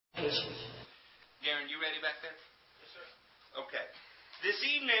bless you. Garen, you ready back there? Yes, sir. Okay. This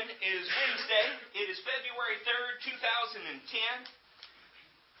evening is Wednesday. It is February 3rd, 2010.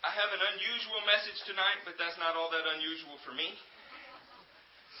 I have an unusual message tonight, but that's not all that unusual for me.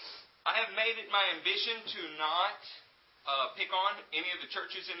 I have made it my ambition to not pick on any of the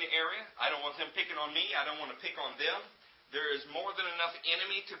churches in the area. I don't want them picking on me. I don't want to pick on them. There is more than enough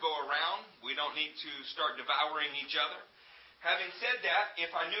enemy to go around. We don't need to start devouring each other. Having said that,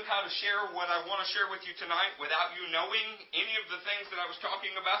 if I knew how to share what I want to share with you tonight without you knowing any of the things that I was talking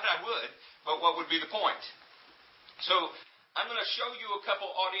about, I would. But what would be the point? So I'm going to show you a couple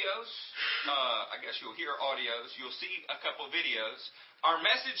audios. I guess you'll hear audios. You'll see a couple videos. Our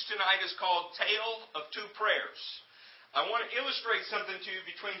message tonight is called Tale of Two Prayers. I want to illustrate something to you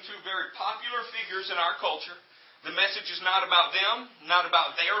between two very popular figures in our culture. The message is not about them, not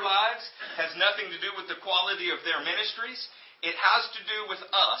about their lives, has nothing to do with the quality of their ministries. It has to do with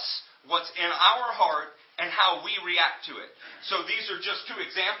us, what's in our heart, and how we react to it. So these are just two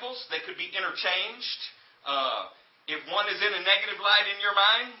examples. They could be interchanged. If one is in a negative light in your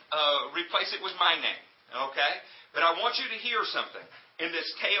mind, replace it with my name. Okay? But I want you to hear something in this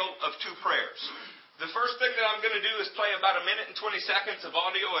tale of two prayers. The first thing that I'm going to do is play about 1 minute and 20 seconds of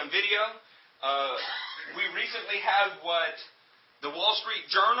audio and video. We recently had what the Wall Street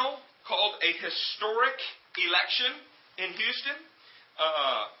Journal called a historic election in Houston.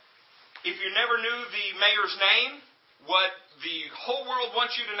 If you never knew the mayor's name, what the whole world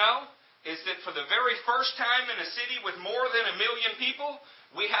wants you to know is that for the very first time in a city with more than 1 million people,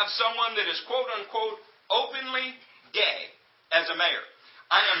 we have someone that is quote-unquote openly gay as a mayor.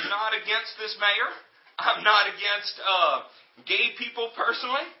 I am not against this mayor. I'm not against gay people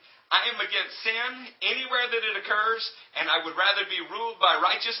personally. I am against sin anywhere that it occurs, and I would rather be ruled by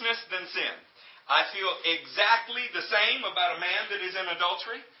righteousness than sin. I feel exactly the same about a man that is in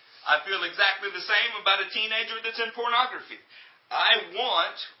adultery. I feel exactly the same about a teenager that's in pornography. I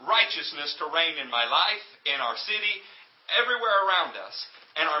want righteousness to reign in my life, in our city, everywhere around us.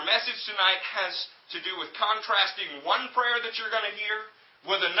 And our message tonight has to do with contrasting one prayer that you're going to hear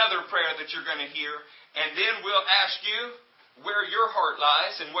with another prayer that you're going to hear. And then we'll ask you where your heart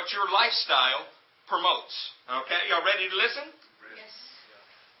lies and what your lifestyle promotes. Okay? Y'all ready to listen? Yes.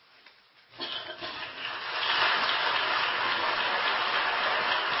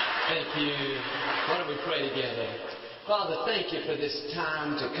 Thank you. Why don't we pray together? Father, thank you for this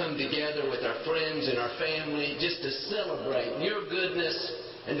time to come together with our friends and our family just to celebrate your goodness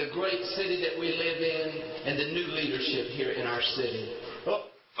and the great city that we live in and the new leadership here in our city.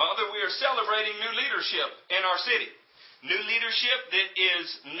 Father, we are celebrating new leadership in our city. New leadership that is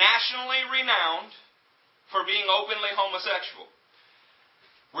nationally renowned for being openly homosexual.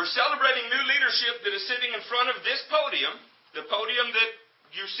 We're celebrating new leadership that is sitting in front of this podium, the podium that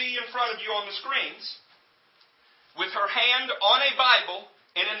you see in front of you on the screens, with her hand on a Bible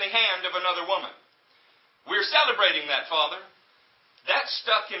and in the hand of another woman. We're celebrating that, Father. That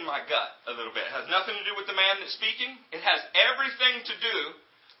stuck in my gut a little bit. It has nothing to do with the man that's speaking. It has everything to do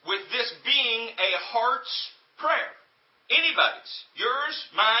with this being a heart's prayer. Anybody's. Yours,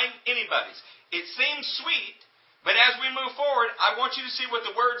 mine, anybody's. It seems sweet, but as we move forward, I want you to see what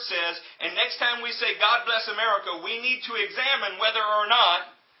the Word says, and next time we say, God bless America, we need to examine whether or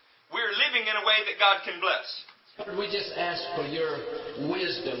not we're living in a way that God can bless. Lord, we just ask for your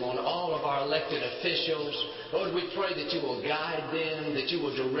wisdom on all of our elected officials. Lord, we pray that you will guide them, that you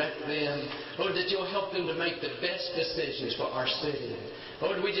will direct them. Lord, that you'll help them to make the best decisions for our city.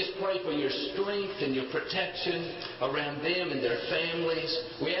 Lord, we just pray for your strength and your protection around them and their families.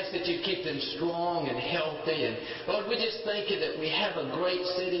 We ask that you keep them strong and healthy. And Lord, we just thank you that we have a great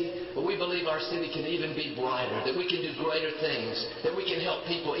city, but we believe our city can even be brighter, that we can do greater things, that we can help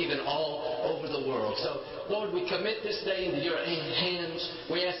people even all over the world. So, Lord, we commit this day into your hands.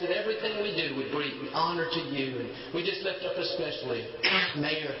 We ask that everything we do would bring honor to you. And we just lift up especially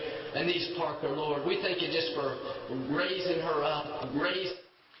Mayor Annise Parker, Lord. We thank you just for raising her up.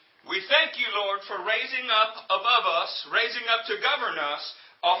 We thank you, Lord, for raising up above us, raising up to govern us,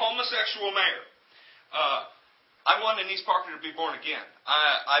 a homosexual mayor. I want Annise Parker to be born again.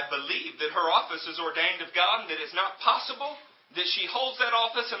 I believe that her office is ordained of God and that it's not possible that she holds that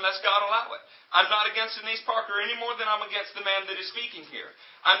office unless God allow it. I'm not against Annise Parker any more than I'm against the man that is speaking here.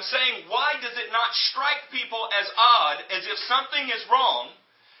 I'm saying, why does it not strike people as odd, as if something is wrong,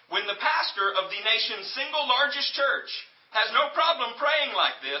 when the pastor of the nation's single largest church has no problem praying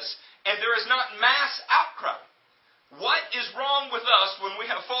like this, and there is not mass outcry? What is wrong with us when we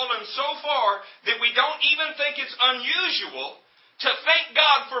have fallen so far that we don't even think it's unusual to thank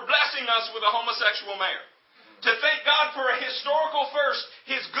God for blessing us with a homosexual mayor? To thank God for a historical first,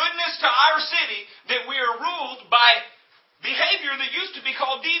 His goodness to our city that we are ruled by behavior that used to be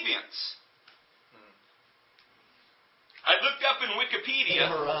called deviance. I looked up in Wikipedia.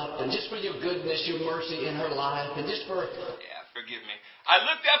 Her up, and just for your goodness, your mercy in her life, and just for... Yeah, forgive me. I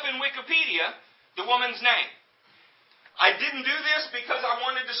looked up in Wikipedia the woman's name. I didn't do this because I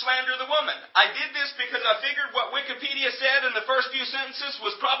wanted to slander the woman. I did this because I figured what Wikipedia said in the first few sentences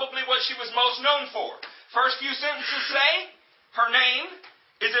was probably what she was most known for. First few sentences say, her name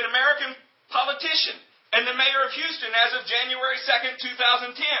is an American politician and the mayor of Houston as of January 2nd,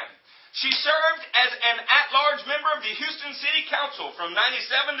 2010. She served as an at-large member of the Houston City Council from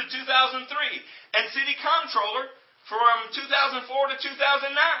 1997 to 2003 and city comptroller from 2004 to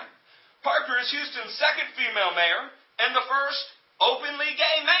 2009. Parker is Houston's second female mayor and the first openly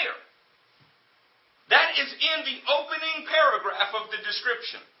gay mayor. That is in the opening paragraph of the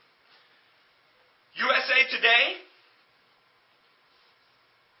description. USA Today,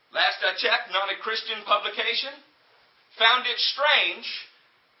 last I checked, not a Christian publication, found it strange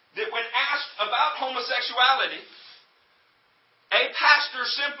that when asked about homosexuality, a pastor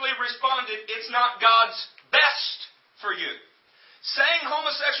simply responded, "It's not God's best for you." Saying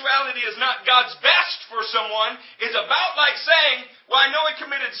homosexuality is not God's best for someone is about like saying, "Well, I know he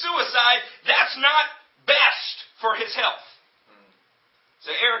committed suicide. That's not best for his health."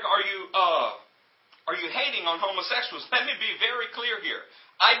 So, Eric, are you hating on homosexuals? Let me be very clear here.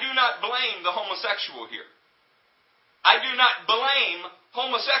 I do not blame the homosexual here. I do not blame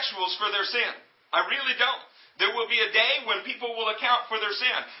homosexuals for their sin. I really don't. There will be a day when people will account for their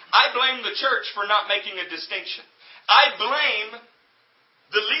sin. I blame the church for not making a distinction. I blame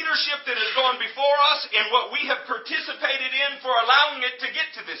the leadership that has gone before us and what we have participated in for allowing it to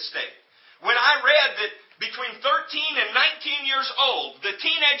get to this state. When I read that between 13 and 19 years old, the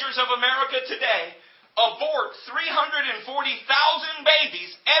teenagers of America today abort 340,000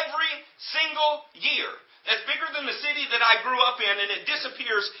 babies every single year. That's bigger than the city that I grew up in, and it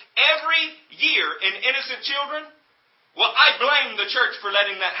disappears every year in innocent children. Well, I blame the church for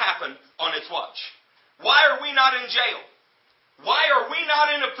letting that happen on its watch. Why are we not in jail? Why are we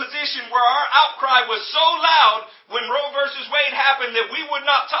not in a position where our outcry was so loud when Roe versus Wade happened that we would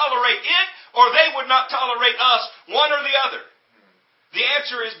not tolerate it or they would not tolerate us, one or the other? The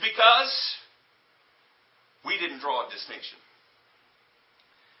answer is because we didn't draw a distinction.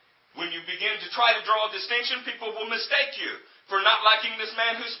 When you begin to try to draw a distinction, people will mistake you for not liking this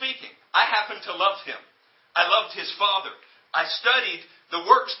man who's speaking. I happen to love him. I loved his father. I studied the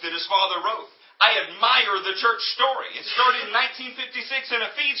works that his father wrote. I admire the church story. It started in 1956 in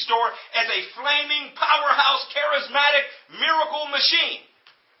a feed store as a flaming, powerhouse, charismatic miracle machine.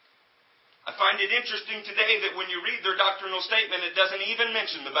 I find it interesting today that when you read their doctrinal statement, it doesn't even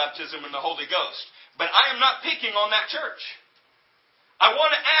mention the baptism in the Holy Ghost. But I am not picking on that church. I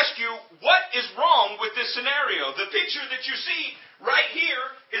want to ask you, what is wrong with this scenario? The picture that you see right here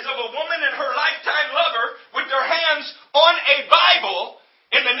is of a woman and her lifetime lover with their hands on a Bible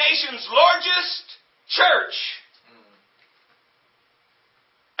in the nation's largest church.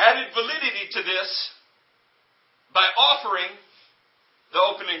 Added validity to this by offering the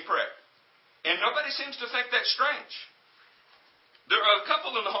opening prayer. And nobody seems to think that's strange. There are a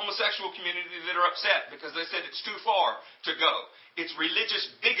couple in the homosexual community that are upset because they said it's too far to go. It's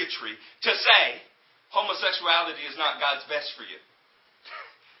religious bigotry to say homosexuality is not God's best for you.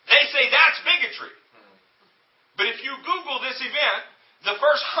 They say that's bigotry. But if you Google this event, the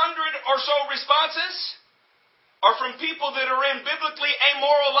first 100 or so responses are from people that are in biblically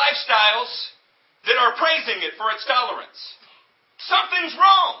amoral lifestyles that are praising it for its tolerance. Something's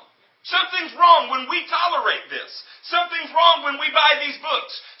wrong. Something's wrong when we tolerate this. Something's wrong when we buy these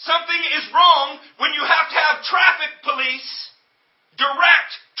books. Something is wrong when you have to have traffic police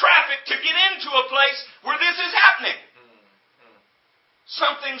direct traffic to get into a place where this is happening.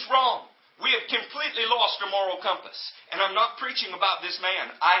 Something's wrong. We have completely lost a moral compass. And I'm not preaching about this man.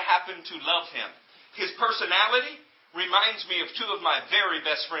 I happen to love him. His personality reminds me of two of my very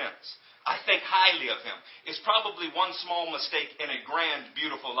best friends. I think highly of him. It's probably one small mistake in a grand,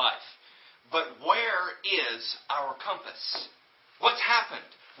 beautiful life. But where is our compass? What's happened?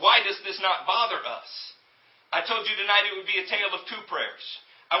 Why does this not bother us? I told you tonight it would be a tale of two prayers.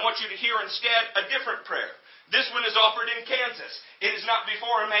 I want you to hear instead a different prayer. This one is offered in Kansas. It is not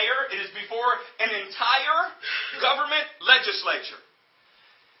before a mayor. It is before an entire government legislature.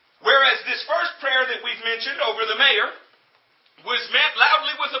 Whereas this first prayer that we've mentioned over the mayor was met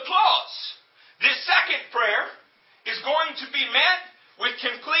loudly with applause. This second prayer is going to be met with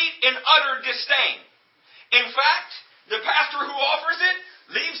complete and utter disdain. In fact, the pastor who offers it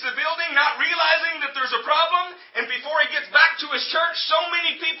leaves the building not realizing that there's a problem, and before he gets back to his church, so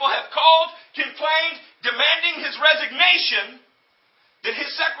many people have called, complained, demanding his resignation, that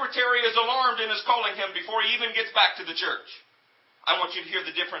his secretary is alarmed and is calling him before he even gets back to the church. I want you to hear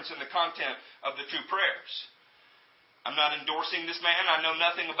the difference in the content of the two prayers. I'm not endorsing this man. I know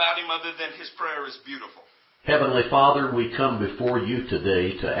nothing about him other than his prayer is beautiful. Heavenly Father, we come before you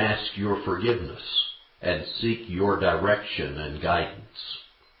today to ask your forgiveness and seek your direction and guidance.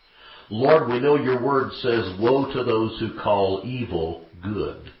 Lord, we know your word says, woe to those who call evil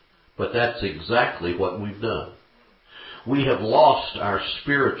good. But that's exactly what we've done. We have lost our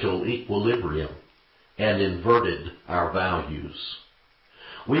spiritual equilibrium and inverted our values.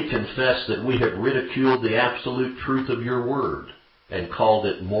 We confess that we have ridiculed the absolute truth of your word and called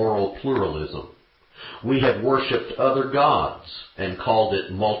it moral pluralism. We have worshipped other gods and called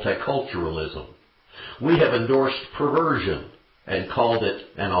it multiculturalism. We have endorsed perversion and called it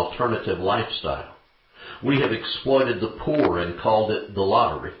an alternative lifestyle. We have exploited the poor and called it the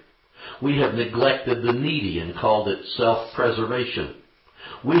lottery. We have neglected the needy and called it self-preservation.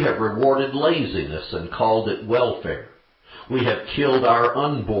 We have rewarded laziness and called it welfare. We have killed our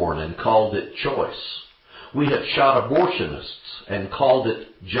unborn and called it choice. We have shot abortionists and called it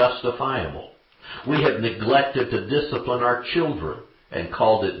justifiable. We have neglected to discipline our children and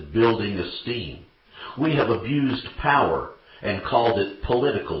called it building esteem. We have abused power and called it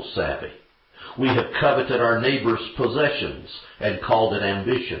political savvy. We have coveted our neighbor's possessions and called it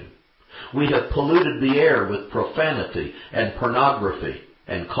ambition. We have polluted the air with profanity and pornography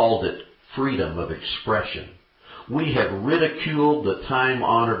and called it freedom of expression. We have ridiculed the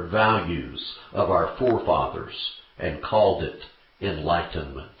time-honored values of our forefathers and called it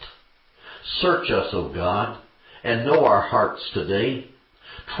enlightenment. Search us, O God, and know our hearts today.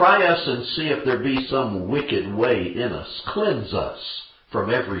 Try us and see if there be some wicked way in us. Cleanse us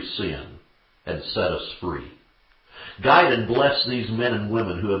from every sin and set us free. Guide and bless these men and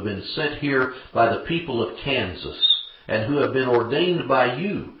women who have been sent here by the people of Kansas and who have been ordained by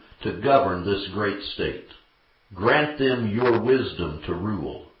you to govern this great state. Grant them your wisdom to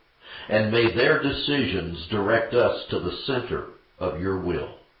rule, and may their decisions direct us to the center of your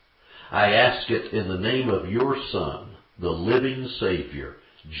will. I ask it in the name of your Son, the living Savior,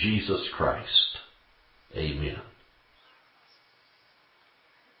 Jesus Christ. Amen.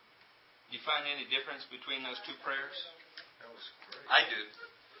 Do you find any difference between those two prayers? That was great. I do.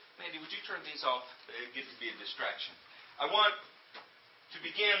 Mandy, would you turn these off? They get to be a distraction. I want to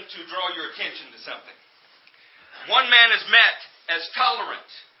begin to draw your attention to something. One man is met as tolerant.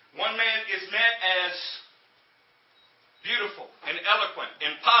 One man is met as beautiful and eloquent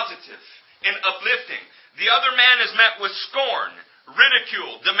and positive and uplifting. The other man is met with scorn,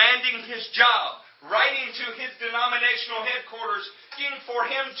 ridicule, demanding his job, writing to his denominational headquarters, asking for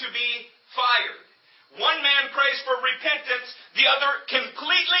him to be fired. One man prays for repentance, the other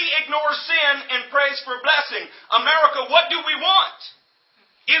completely ignores sin and prays for blessing. America, what do we want?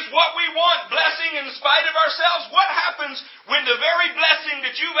 Is what we want blessing in spite of ourselves? What happens when the very blessing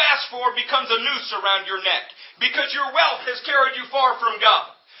that you've asked for becomes a noose around your neck? Because your wealth has carried you far from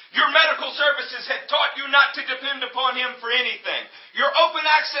God. Your medical services have taught you not to depend upon Him for anything. Your open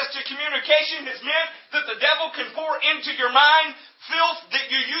access to communication has meant that the devil can pour into your mind filth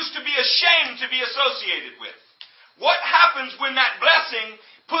that you used to be ashamed to be associated with. What happens when that blessing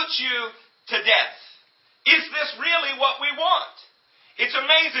puts you to death? Is this really what we want? It's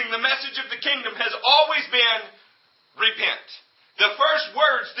amazing. The message of the kingdom has always been repent. The first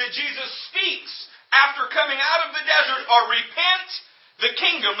words that Jesus speaks after coming out of the desert are repent, the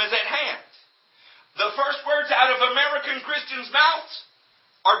kingdom is at hand. The first words out of American Christians' mouths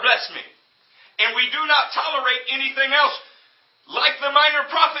are bless me. And we do not tolerate anything else. Like the minor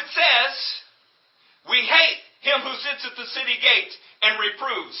prophet says, we hate him who sits at the city gate and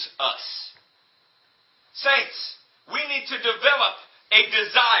reproves us. Saints, we need to develop a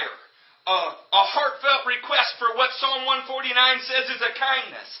desire, a heartfelt request for what Psalm 149 says is a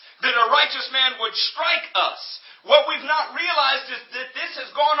kindness, that a righteous man would strike us. What we've not realized is that this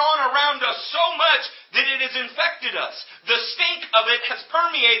has gone on around us so much that it has infected us. The stink of it has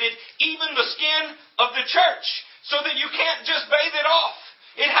permeated even the skin of the church, so that you can't just bathe it off.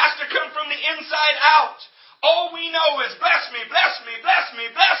 It has to come from the inside out. All we know is bless me, bless me, bless me,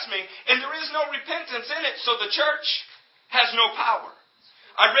 bless me, and there is no repentance in it, so the church has no power.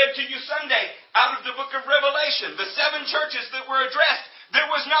 I read to you Sunday out of the book of Revelation, the 7 churches that were addressed. There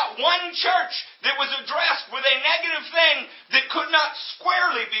was not one church that was addressed with a negative thing that could not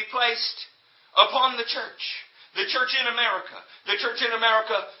squarely be placed upon the church. The church in America. The church in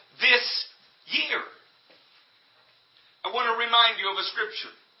America this year. I want to remind you of a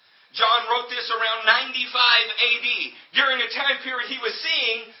scripture. John wrote this around 95 AD. During a time period he was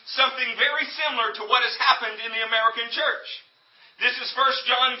seeing something very similar to what has happened in the American church. This is 1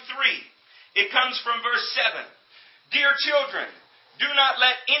 John 3. It comes from verse 7. Dear children, do not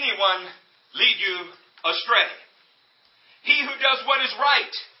let anyone lead you astray. He who does what is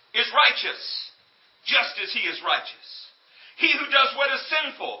right is righteous, just as he is righteous. He who does what is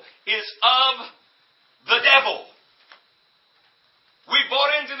sinful is of the devil. We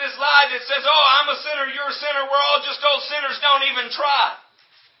bought into this lie that says, oh, I'm a sinner, you're a sinner, we're all just old sinners, don't even try.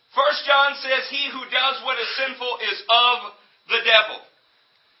 1 John says, he who does what is sinful is of the devil.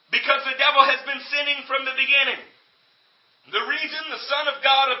 Because the devil has been sinning from the beginning. The reason the Son of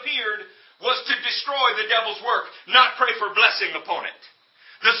God appeared was to destroy the devil's work, not pray for blessing upon it.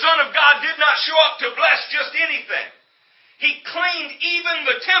 The Son of God did not show up to bless just anything. He cleaned even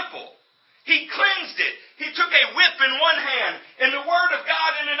the temple. He cleansed it. He took a whip in one hand and the Word of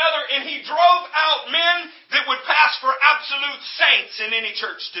God in another, and he drove out men that would pass for absolute saints in any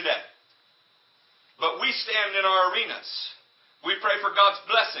church today. But we stand in our arenas. We pray for God's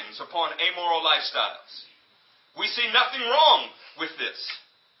blessings upon amoral lifestyles. We see nothing wrong with this.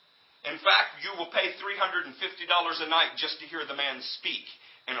 In fact, you will pay $350 a night just to hear the man speak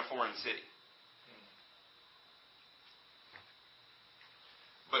in a foreign city.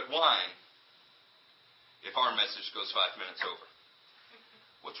 But why, if our message goes 5 minutes over?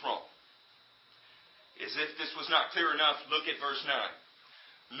 What's wrong? As if this was not clear enough, look at verse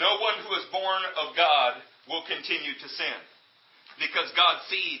 9. No one who is born of God will continue to sin, because God's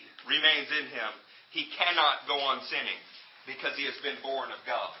seed remains in him. He cannot go on sinning because he has been born of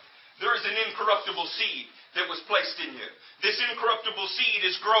God. There is an incorruptible seed that was placed in you. This incorruptible seed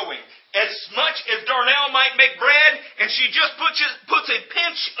is growing. As much as Darnell might make bread and she just puts a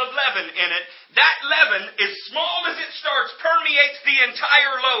pinch of leaven in it, that leaven, as small as it starts, permeates the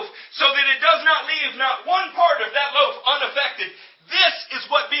entire loaf so that it does not leave not one part of that loaf unaffected. This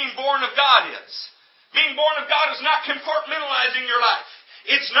is what being born of God is. Being born of God is not compartmentalizing your life.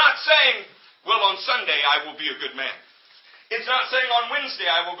 It's not saying, well, on Sunday I will be a good man. It's not saying on Wednesday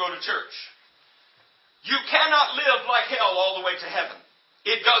I will go to church. You cannot live like hell all the way to heaven.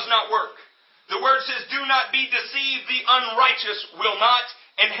 It does not work. The Word says, do not be deceived. The unrighteous will not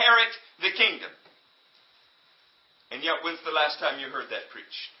inherit the kingdom. And yet, when's the last time you heard that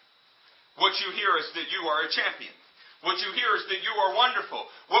preached? What you hear is that you are a champion. What you hear is that you are wonderful.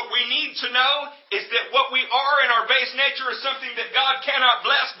 What we need to know is that what we are in our base nature is something that God cannot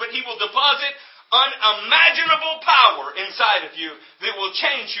bless, but He will deposit unimaginable power inside of you that will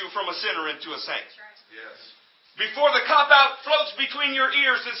change you from a sinner into a saint. Yes. Before the cop-out floats between your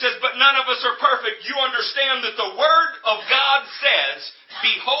ears that says, but none of us are perfect, you understand that the Word of God says,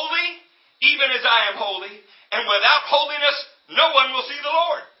 be holy, even as I am holy, and without holiness, no one will see the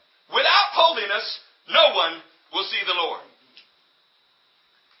Lord. Without holiness, no one will see the Lord.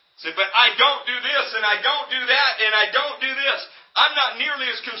 Say, but I don't do this, and I don't do that, and I don't do this. I'm not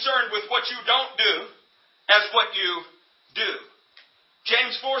nearly as concerned with what you don't do as what you do.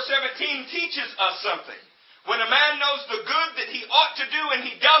 James 4:17 teaches us something. When a man knows the good that he ought to do and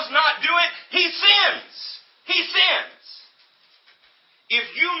he does not do it, he sins. He sins. If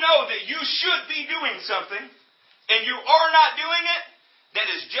you know that you should be doing something and you are not doing it,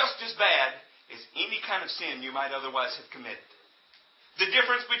 that is just as bad as any kind of sin you might otherwise have committed. The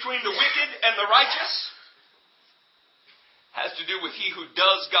difference between the wicked and the righteous has to do with he who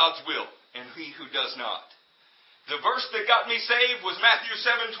does God's will and he who does not. The verse that got me saved was Matthew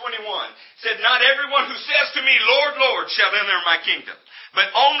 7:21. It said, not everyone who says to me, Lord, Lord, shall enter my kingdom,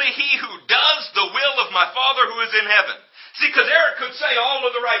 but only he who does the will of my Father who is in heaven. See, because Eric could say all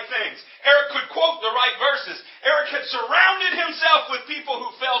of the right things. Eric could quote the right verses. Eric had surrounded himself with people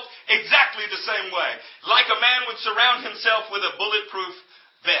who felt exactly the same way. Like a man would surround himself with a bulletproof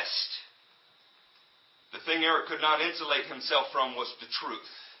vest. The thing Eric could not insulate himself from was the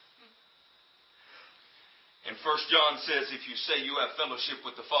truth. And 1 John says, if you say you have fellowship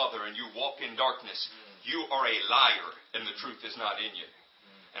with the Father and you walk in darkness, you are a liar and the truth is not in you.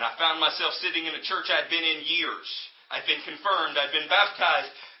 And I found myself sitting in a church I'd been in years. I'd been confirmed. I'd been baptized.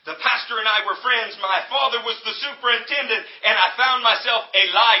 The pastor and I were friends. My father was the superintendent. And I found myself a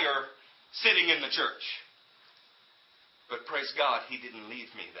liar sitting in the church. But praise God, He didn't leave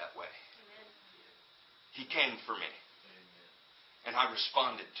me that way. He came for me. And I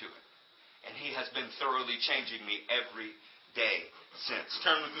responded to it. And He has been thoroughly changing me every day since.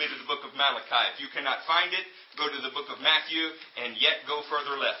 Turn with me to the book of Malachi. If you cannot find it, go to the book of Matthew and yet go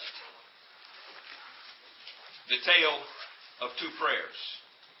further left. The tale of two prayers.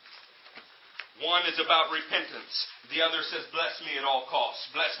 One is about repentance. The other says, bless me at all costs.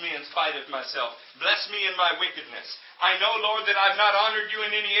 Bless me in spite of myself. Bless me in my wickedness. I know, Lord, that I've not honored you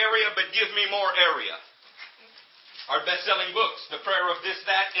in any area, but give me more area. Our best-selling books, the prayer of this,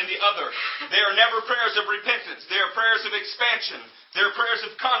 that, and the other. They are never prayers of repentance. They are prayers of expansion. They are prayers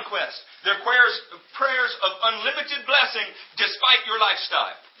of conquest. They're prayers of unlimited blessing despite your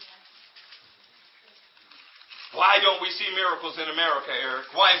lifestyle. Why don't we see miracles in America,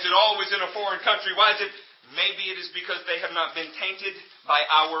 Eric? Why is it always in a foreign country? Why is it? Maybe it is because they have not been tainted by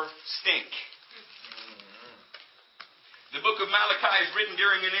our stink. The book of Malachi is written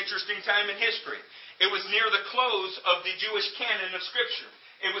during an interesting time in history. It was near the close of the Jewish canon of Scripture.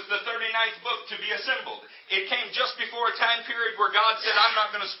 It was the 39th book to be assembled. It came just before a time period where God said, I'm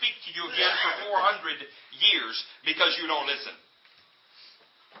not going to speak to you again for 400 years because you don't listen.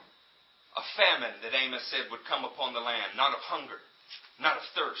 A famine that Amos said would come upon the land, not of hunger, not of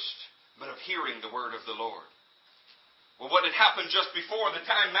thirst, but of hearing the word of the Lord. Well, what had happened just before the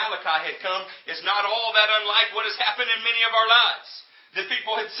time Malachi had come is not all that unlike what has happened in many of our lives. The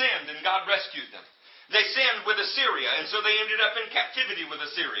people had sinned and God rescued them. They sinned with Assyria, and so they ended up in captivity with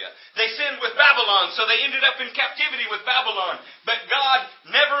Assyria. They sinned with Babylon, so they ended up in captivity with Babylon. But God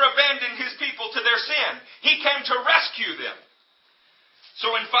never abandoned His people to their sin. He came to rescue them.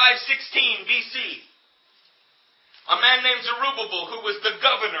 So in 516 BC, a man named Zerubbabel, who was the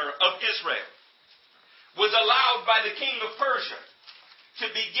governor of Israel, was allowed by the king of Persia to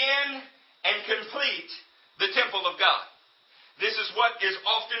begin and complete the temple of God. This is what is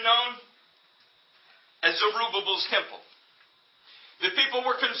often known as Zerubbabel's temple. The people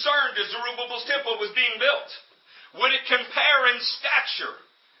were concerned as Zerubbabel's temple was being built. Would it compare in stature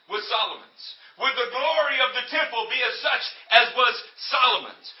with Solomon's? Would the glory of the temple be as such as was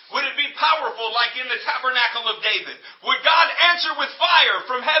Solomon's? Would it be powerful like in the tabernacle of David? Would God answer with fire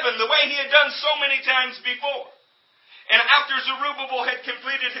from heaven the way He had done so many times before? And after Zerubbabel had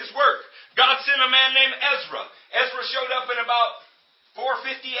completed his work, God sent a man named Ezra. Ezra showed up in about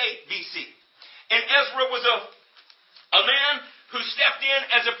 458 BC. And Ezra was a man who stepped in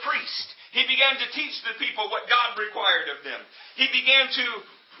as a priest. He began to teach the people what God required of them. He began to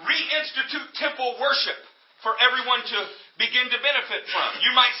reinstitute temple worship for everyone to begin to benefit from.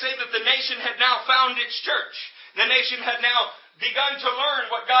 You might say that the nation had now found its church. The nation had now begun to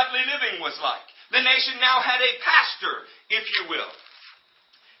learn what godly living was like. The nation now had a pastor, if you will.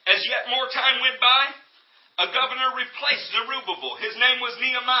 As yet more time went by, a governor replaced Zerubbabel. His name was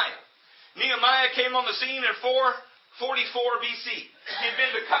Nehemiah. Nehemiah came on the scene in 444 BC. He had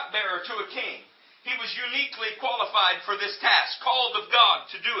been the cupbearer to a king. He was uniquely qualified for this task, called of God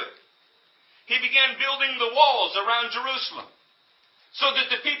to do it. He began building the walls around Jerusalem so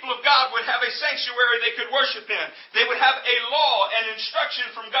that the people of God would have a sanctuary they could worship in. They would have a law and instruction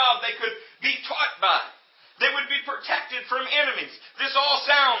from God they could be taught by. They would be protected from enemies. This all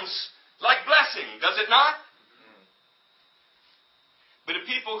sounds like blessing, does it not? But a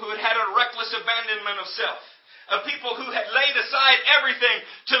people who had had a reckless abandonment of self, a people who had laid aside everything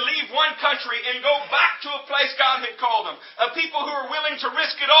to leave one country and go back to a place God had called them, a people who were willing to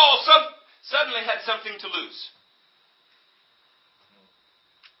risk it all, suddenly had something to lose.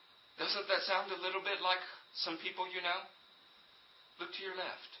 Doesn't that sound a little bit like some people you know? Look to your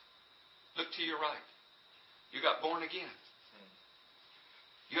left. Look to your right. You got born again.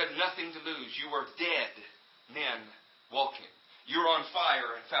 You had nothing to lose. You were dead men walking. You're on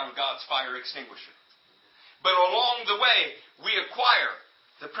fire and found God's fire extinguisher. But along the way, we acquire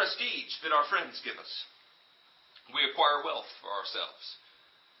the prestige that our friends give us. We acquire wealth for ourselves.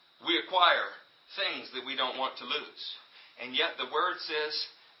 We acquire things that we don't want to lose. And yet the Word says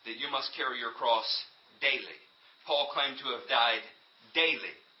that you must carry your cross daily. Paul claimed to have died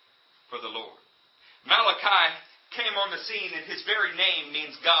daily for the Lord. Malachi came on the scene, and his very name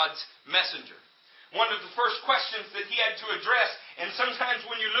means God's messenger. One of the first questions that he had to address, and sometimes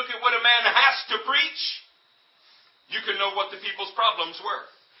when you look at what a man has to preach, you can know what the people's problems were.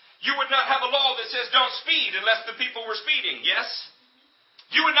 You would not have a law that says don't speed unless the people were speeding, yes?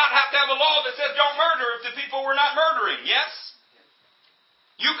 You would not have to have a law that says don't murder if the people were not murdering, yes?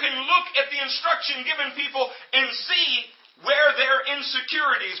 You can look at the instruction given people and see where their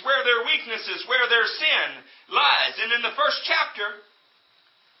insecurities, where their weaknesses, where their sin lies. And in the first chapter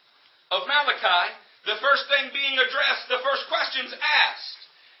of Malachi, the first thing being addressed, the first questions asked,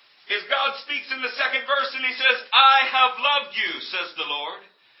 is God speaks in the second verse and He says, I have loved you, says the Lord,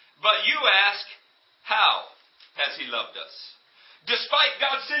 but you ask, how has He loved us? Despite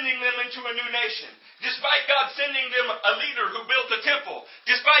God sending them into a new nation, despite God sending them a leader who built a temple,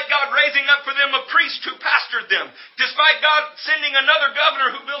 despite God raising up for them a priest priest who pastored them, despite God sending another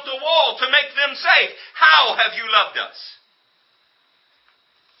governor who built a wall to make them safe. How have you loved us?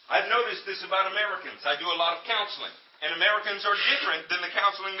 I've noticed this about Americans. I do a lot of counseling, and Americans are different than the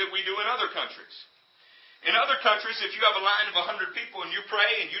counseling that we do in other countries. In other countries, if you have a line of 100 people and you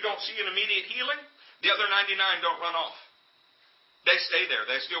pray and you don't see an immediate healing, the other 99 don't run off. They stay there.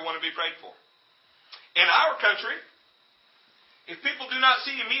 They still want to be prayed for. In our country, if people do not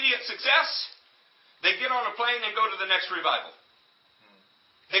see immediate success, they get on a plane and go to the next revival.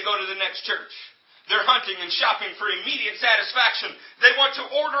 They go to the next church. They're hunting and shopping for immediate satisfaction. They want to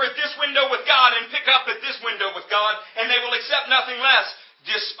order at this window with God and pick up at this window with God, and they will accept nothing less,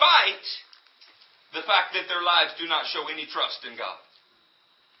 despite the fact that their lives do not show any trust in God.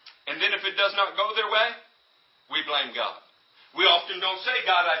 And then if it does not go their way, we blame God. We often don't say,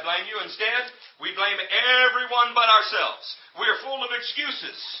 God, I blame you. Instead, we blame everyone but ourselves. We are full of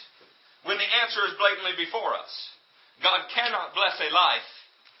excuses when the answer is blatantly before us. God cannot bless a life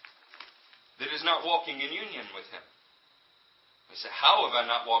that is not walking in union with Him. We say, how have I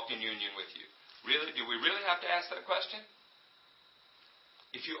not walked in union with you? Really? Do we really have to ask that question?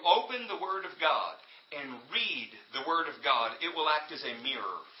 If you open the Word of God and read the Word of God, it will act as a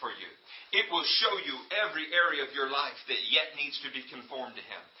mirror for you. It will show you every area of your life that yet needs to be conformed to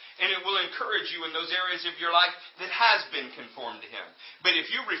Him. And it will encourage you in those areas of your life that has been conformed to Him. But if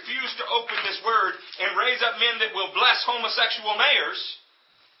you refuse to open this Word and raise up men that will bless homosexual mayors,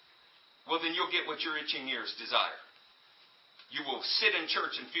 well, then you'll get what your itching ears desire. You will sit in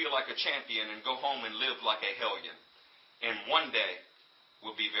church and feel like a champion and go home and live like a hellion. And one day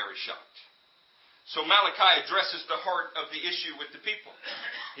will be very shocked. So Malachi addresses the heart of the issue with the people.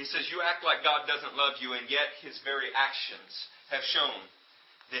 He says, you act like God doesn't love you, and yet His very actions have shown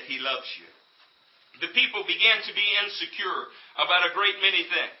that He loves you. The people began to be insecure about a great many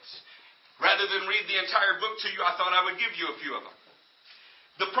things. Rather than read the entire book to you, I thought I would give you a few of them.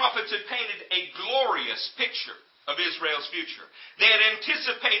 The prophets had painted a glorious picture of Israel's future. They had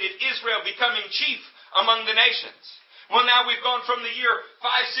anticipated Israel becoming chief among the nations. Well, now we've gone from the year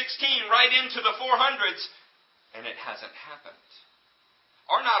 516 right into the 400s, and it hasn't happened.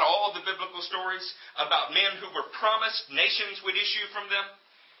 Are not all the biblical stories about men who were promised nations would issue from them,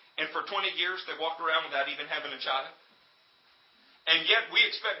 and for 20 years they walked around without even having a child? And yet we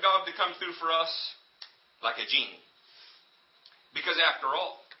expect God to come through for us like a genie. Because after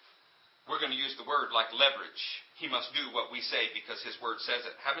all, we're going to use the word like leverage. He must do what we say because His word says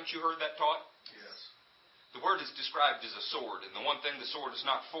it. Haven't you heard that taught? Yes. The word is described as a sword, and the one thing the sword is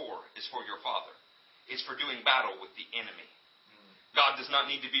not for is for your Father. It's for doing battle with the enemy. God does not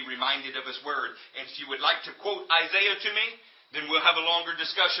need to be reminded of His word. And if you would like to quote Isaiah to me, then we'll have a longer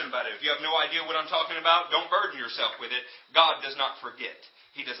discussion about it. If you have no idea what I'm talking about, don't burden yourself with it. God does not forget.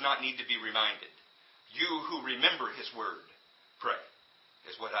 He does not need to be reminded. You who remember His word, pray,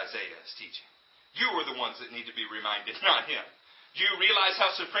 is what Isaiah is teaching. You are the ones that need to be reminded, not him. Do you realize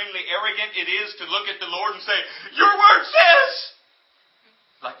how supremely arrogant it is to look at the Lord and say, your word says!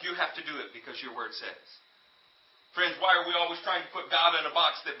 Like you have to do it because your word says. Friends, why are we always trying to put God in a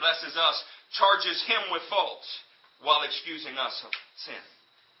box that blesses us, charges Him with faults, while excusing us of sin?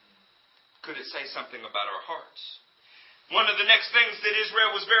 Could it say something about our hearts? One of the next things that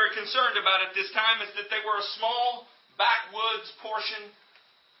Israel was very concerned about at this time is that they were a small backwoods portion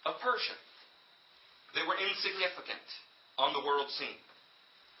of Persia. They were insignificant on the world scene.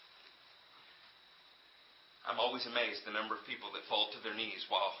 I'm always amazed the number of people that fall to their knees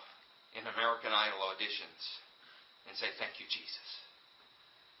while in American Idol auditions and say, thank you, Jesus.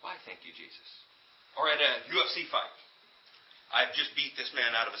 Why thank you, Jesus? Or at a UFC fight. I've just beat this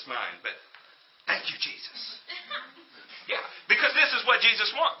man out of his mind, but thank you, Jesus. Yeah, because this is what Jesus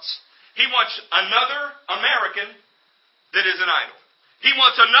wants. He wants another American that is an idol. He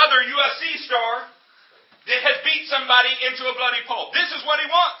wants another UFC star that has beat somebody into a bloody pulp. This is what He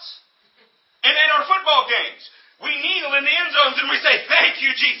wants. And at our football games, we kneel in the end zones and we say, thank you,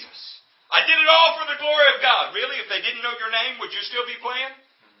 Jesus. I did it all for the glory of God. Really? If they didn't know your name, would you still be playing?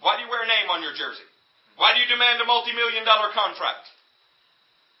 Why do you wear a name on your jersey? Why do you demand a multi-million-dollar contract?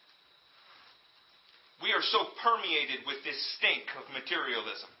 We are so permeated with this stink of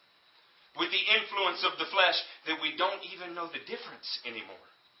materialism, with the influence of the flesh, that we don't even know the difference anymore.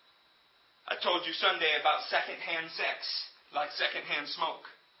 I told you Sunday about secondhand sex, like secondhand smoke.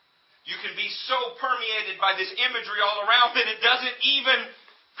 You can be so permeated by this imagery all around that it doesn't even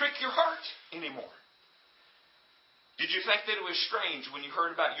prick your heart anymore. Did you think that it was strange when you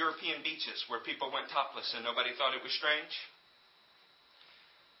heard about European beaches where people went topless and nobody thought it was strange?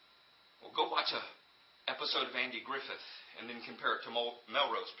 Well, go watch an episode of Andy Griffith and then compare it to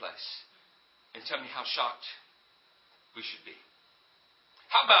Melrose Place. and tell me how shocked we should be.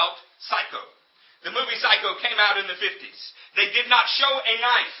 How about Psycho? The movie Psycho came out in the 50s. They did not show a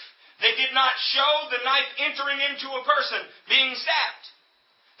knife. They did not show the knife entering into a person being stabbed.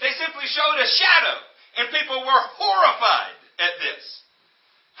 They simply showed a shadow, and people were horrified at this.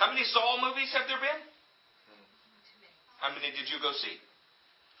 How many Saw movies have there been? How many did you go see?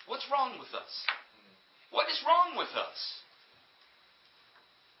 What's wrong with us? What is wrong with us?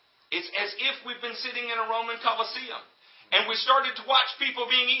 It's as if we've been sitting in a Roman Colosseum, and we started to watch people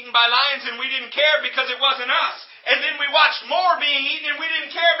being eaten by lions, and we didn't care because it wasn't us. And then we watched more being eaten, and we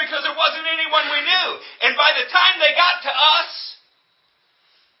didn't care because it wasn't anyone we knew. And by the time they got to us,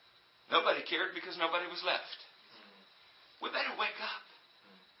 nobody cared because nobody was left. We better wake up.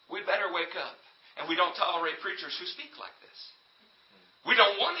 We better wake up. And we don't tolerate preachers who speak like this. We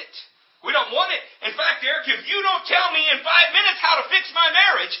don't want it. We don't want it. In fact, Eric, if you don't tell me in 5 minutes how to fix my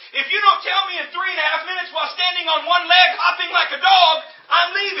marriage, if you don't tell me in 3.5 minutes while standing on one leg hopping like a dog,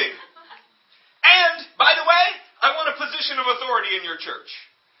 I'm leaving. And, by the way, I want a position of authority in your church.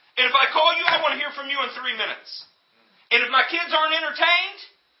 And if I call you, I want to hear from you in 3 minutes. And if my kids aren't entertained,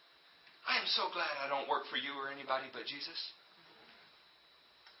 I am so glad I don't work for you or anybody but Jesus.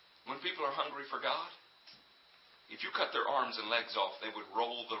 When people are hungry for God, if you cut their arms and legs off, they would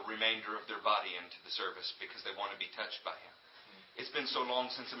roll the remainder of their body into the service because they want to be touched by Him. It's been so long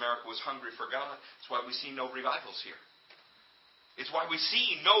since America was hungry for God. That's why we see no revivals here. It's why we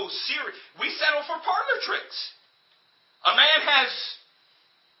see no serious... We settle for parlor tricks. A man has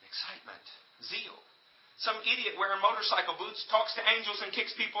excitement, zeal. Some idiot wearing motorcycle boots talks to angels and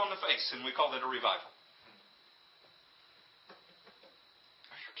kicks people in the face, and we call it a revival.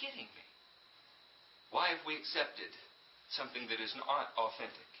 Are you kidding me? Why have we accepted something that is not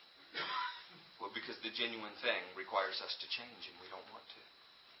authentic? Well, because the genuine thing requires us to change, and we don't want to.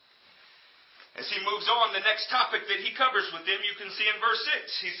 As he moves on, the next topic that he covers with them, you can see in verse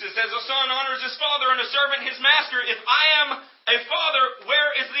 6. He says, as a son honors his father and a servant his master, if I am a father,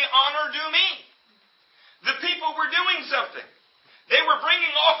 where is the honor due me? The people were doing something. They were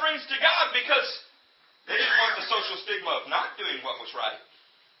bringing offerings to God because they didn't want the social stigma of not doing what was right.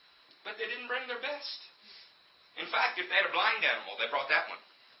 But they didn't bring their best. In fact, if they had a blind animal, they brought that one.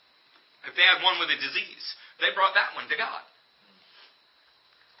 If they had one with a disease, they brought that one to God.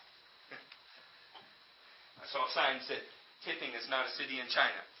 I saw a sign that said, tipping is not a city in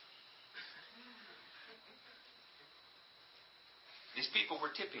China. These people were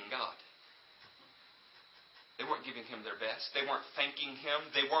tipping God. They weren't giving Him their best. They weren't thanking Him.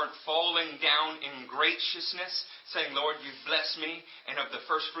 They weren't falling down in graciousness, saying, Lord, you've blessed me, and of the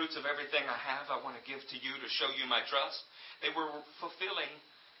first fruits of everything I have, I want to give to you to show you my trust. They were fulfilling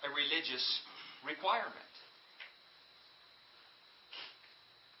a religious requirement.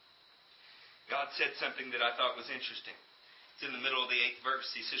 God said something that I thought was interesting. It's in the middle of the 8th verse.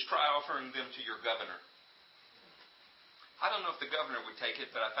 He says, try offering them to your governor. I don't know if the governor would take it,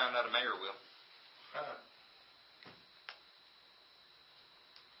 but I found out a mayor will.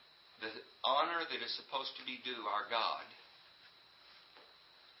 The honor that is supposed to be due our God,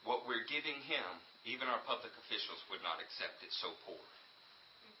 what we're giving Him, even our public officials would not accept it, so poor.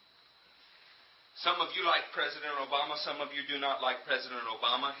 Some of you like President Obama. Some of you do not like President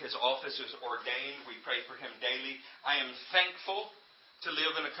Obama. His office is ordained. We pray for him daily. I am thankful to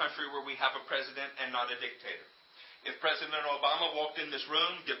live in a country where we have a president and not a dictator. If President Obama walked in this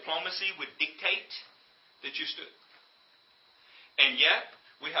room, diplomacy would dictate that you stood. And yet,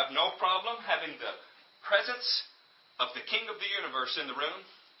 we have no problem having the presence of the King of the universe in the room,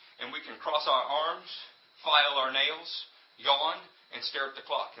 and we can cross our arms, file our nails, yawn, and stare at the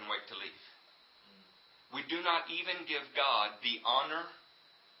clock and wait to leave. We do not even give God the honor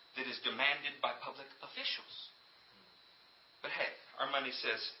that is demanded by public officials. But hey, our money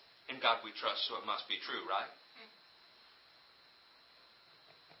says, in God we trust, so it must be true, right?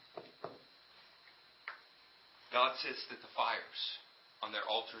 God says that the fires on their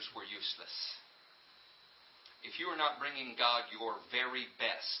altars were useless. If you are not bringing God your very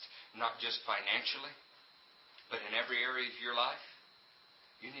best, not just financially, but in every area of your life,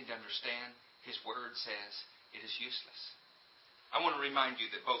 you need to understand His Word says it is useless. I want to remind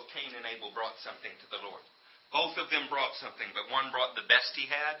you that both Cain and Abel brought something to the Lord. Both of them brought something, but one brought the best he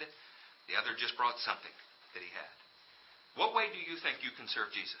had, the other just brought something that he had. What way do you think you can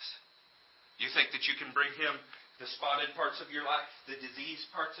serve Jesus? Do you think that you can bring Him the spotted parts of your life, the diseased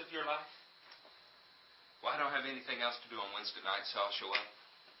parts of your life? Well, I don't have anything else to do on Wednesday night, so I'll show up.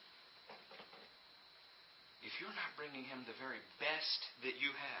 If you're not bringing Him the very best that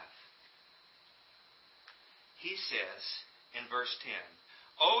you have, He says in verse 10,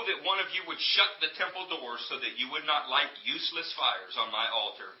 Oh, that one of you would shut the temple doors so that you would not light useless fires on my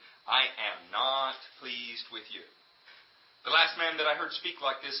altar. I am not pleased with you. The last man that I heard speak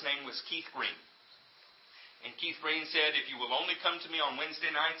like this name was Keith Green. And Keith Green said, if you will only come to me on Wednesday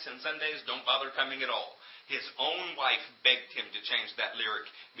nights and Sundays, don't bother coming at all. His own wife begged him to change that lyric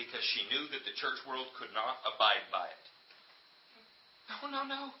because she knew that the church world could not abide by it.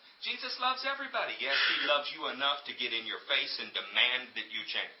 No. Jesus loves everybody. Yes, He loves you enough to get in your face and demand that you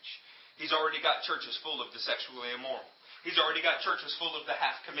change. He's already got churches full of the sexually immoral. He's already got churches full of the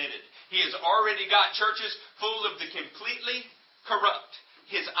half-committed. He has already got churches full of the completely corrupt.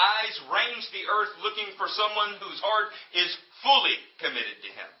 His eyes range the earth looking for someone whose heart is fully committed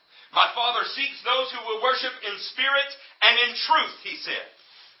to Him. My Father seeks those who will worship in spirit and in truth, He said.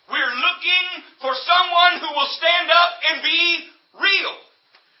 We're looking for someone who will stand up and be real.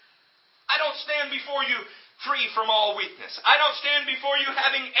 I don't stand before you free from all weakness. I don't stand before you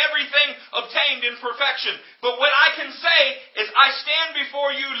having everything obtained in perfection. But what I can say is I stand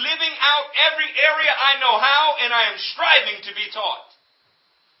before you living out every area I know how, and I am striving to be taught.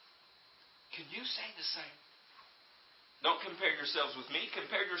 Can you say the same? Don't compare yourselves with me.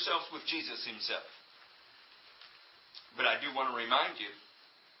 Compare yourselves with Jesus Himself. But I do want to remind you,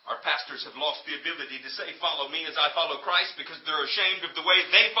 our pastors have lost the ability to say, follow me as I follow Christ, because they're ashamed of the way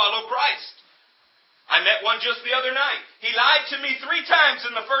they follow Christ. I met one just the other night. He lied to me 3 times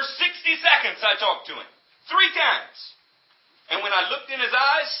in the first 60 seconds I talked to him. 3 times. And when I looked in his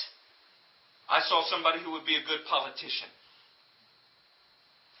eyes, I saw somebody who would be a good politician.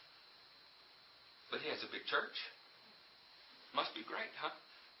 But he has a big church. Must be great, huh?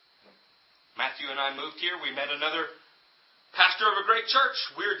 Matthew and I moved here. We met another pastor of a great church.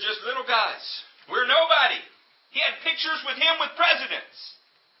 We're just little guys. We're nobody. He had pictures with him with presidents.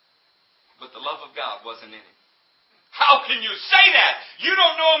 But the love of God wasn't in him. How can you say that? You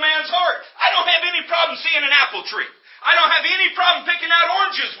don't know a man's heart. I don't have any problem seeing an apple tree. I don't have any problem picking out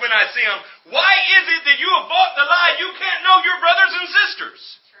oranges when I see them. Why is it that you have bought the lie you can't know your brothers and sisters?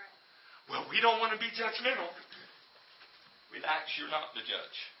 Well, we don't want to be judgmental. Relax, you're not the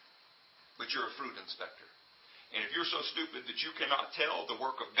judge. But you're a fruit inspector. And if you're so stupid that you cannot tell the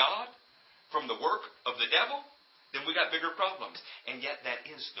work of God from the work of the devil, then we got bigger problems. And yet that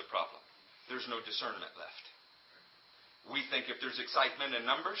is the problem. There's no discernment left. We think if there's excitement in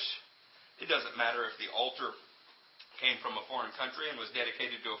numbers, it doesn't matter if the altar came from a foreign country and was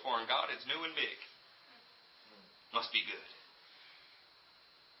dedicated to a foreign god. It's new and big. Must be good.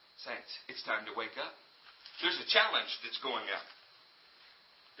 Saints, it's time to wake up. There's a challenge that's going out.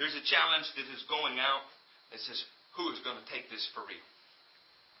 There's a challenge that is going out that says, who is going to take this for real?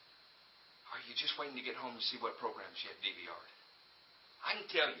 Are you just waiting to get home to see what programs you have DVR'd? I can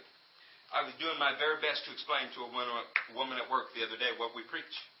tell you, I was doing my very best to explain to a woman at work the other day what we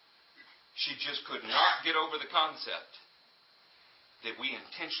preach. She just could not get over the concept that we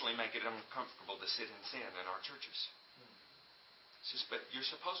intentionally make it uncomfortable to sit in sin in our churches. She says, but you're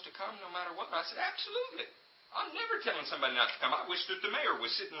supposed to come no matter what. I said, absolutely. I'm never telling somebody not to come. I wish that the mayor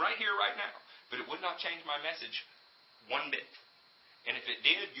was sitting right here, right now. But it would not change my message one bit. And if it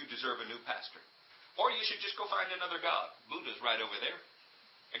did, you deserve a new pastor. Or you should just go find another god. Buddha's right over there.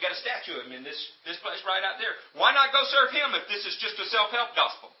 I got a statue of him in this place right out there. Why not go serve him if this is just a self-help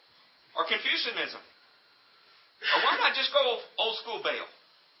gospel? Or Confucianism? Or why not just go old school Baal?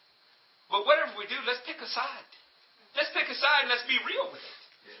 But whatever we do, let's pick a side. Let's pick a side and let's be real with it.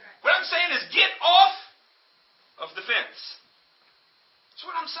 What I'm saying is get off of the fence. That's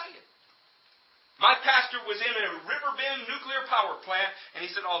what I'm saying. My pastor was in a Riverbend nuclear power plant, and he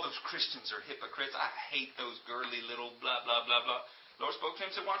said, all those Christians are hypocrites. I hate those girly little blah, blah, blah, blah. The Lord spoke to him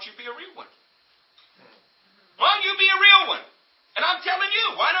and said, why don't you be a real one? Why don't you be a real one? And I'm telling you,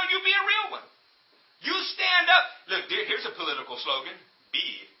 why don't you be a real one? You stand up. Look, here's a political slogan.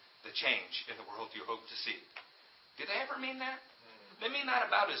 Be the change in the world you hope to see. Did they ever mean that? They mean that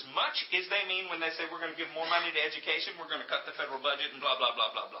about as much as they mean when they say we're going to give more money to education, we're going to cut the federal budget, and blah, blah,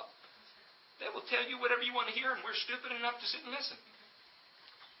 blah, blah, blah. They will tell you whatever you want to hear, and we're stupid enough to sit and listen.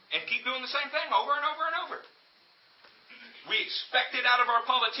 And keep doing the same thing over and over and over. We expect it out of our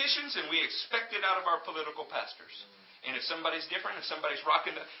politicians, and we expect it out of our political pastors. And if somebody's different, if somebody's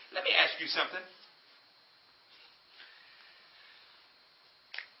rocking the... Let me ask you something.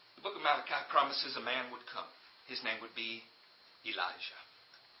 The book of Malachi promises a man would come. His name would be Elijah.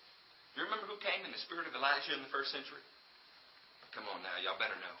 You remember who came in the spirit of Elijah in the first century? Come on now, y'all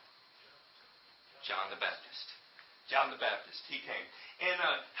better know. John the Baptist. John the Baptist, he came. And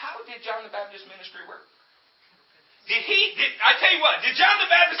how did John the Baptist ministry work? I tell you what, did John the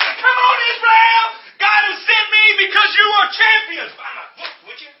Baptist say, come on Israel, God God has sent me because you are champions. Buy my book,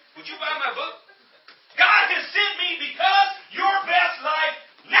 would you? Would you buy my book? God has sent me because your best life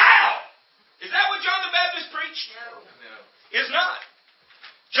now. Is that what John the Baptist preached? No. Is not.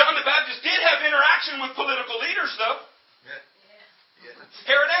 John the Baptist did have interaction with political leaders, though. Yeah.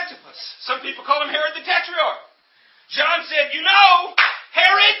 Herod Antipas. Some people call him Herod the Tetrarch. John said, you know,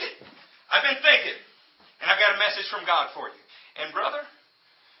 Herod, I've been thinking, and I've got a message from God for you. And brother,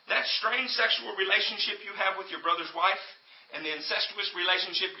 that strange sexual relationship you have with your brother's wife and the incestuous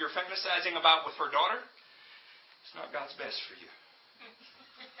relationship you're fantasizing about with her daughter, it's not God's best for you.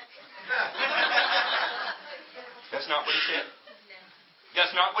 That's not what he said?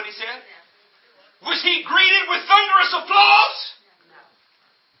 That's not what he said? Was he greeted with thunderous applause?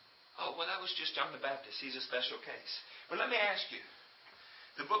 Oh, well, that was just John the Baptist. He's a special case. Well, let me ask you.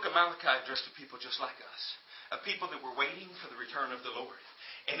 The book of Malachi addressed to people just like us. A people that were waiting for the return of the Lord.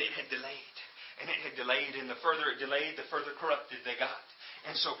 And it had delayed. And it had delayed. And the further it delayed, the further corrupted they got.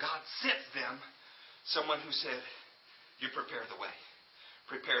 And so God sent them someone who said, you prepare the way.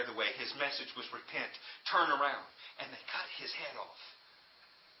 Prepare the way. His message was repent. Turn around. And they cut his head off.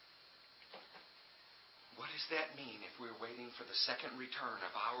 What does that mean if we're waiting for the second return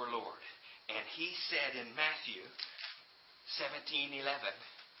of our Lord? And he said in Matthew 17:11,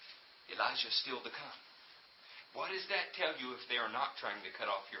 Elijah's still to come. What does that tell you if they are not trying to cut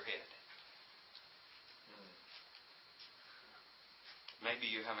off your head? Maybe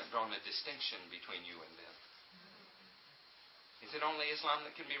you haven't drawn a distinction between you and them. Is it only Islam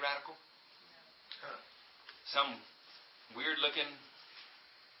that can be radical? Some weird-looking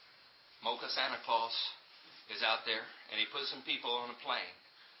mocha Santa Claus is out there, and he put some people on a plane,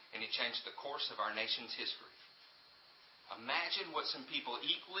 and he changed the course of our nation's history. Imagine what some people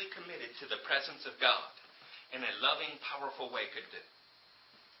equally committed to the presence of God in a loving, powerful way could do.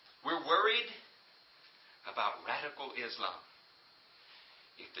 We're worried about radical Islam.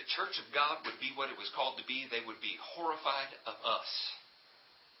 If the Church of God would be what it was called to be, they would be horrified of us.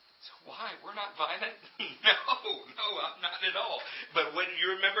 So why? We're not violent? No, I'm not at all. But when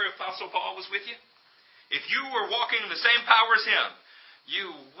you remember Apostle Paul was with you? If you were walking in the same power as him,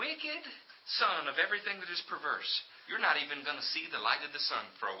 you wicked son of everything that is perverse, you're not even going to see the light of the sun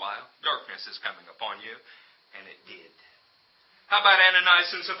for a while. Darkness is coming upon you. And it did. How about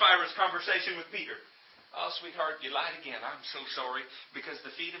Ananias and Sapphira's conversation with Peter? Oh, sweetheart, you lied again. I'm so sorry. Because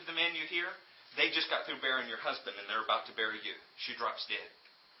the feet of the men you hear, they just got through burying your husband and they're about to bury you. She drops dead.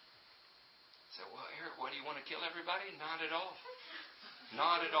 So, well, Eric, what do you want to kill everybody? Not at all.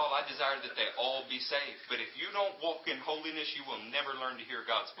 Not at all. I desire that they all be saved. But if you don't walk in holiness, you will never learn to hear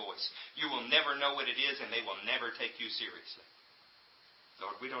God's voice. You will never know what it is, and they will never take you seriously.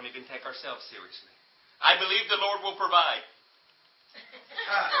 Lord, we don't even take ourselves seriously. I believe the Lord will provide.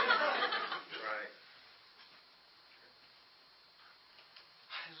 Right.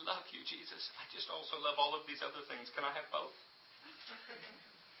 I love you, Jesus. I just also love all of these other things. Can I have both?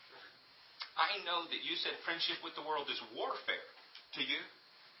 I know that you said friendship with the world is warfare to you.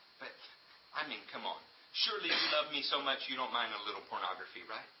 But, I mean, come on. Surely you love me so much you don't mind a little pornography,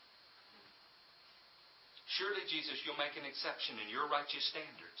 right? Surely, Jesus, you'll make an exception in your righteous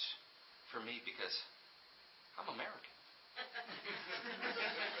standards for me because I'm American.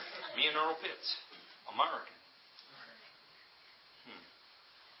 Me and Earl Pitts, American.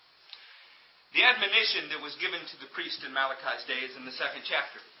 The admonition that was given to the priest in Malachi's day is in the 2nd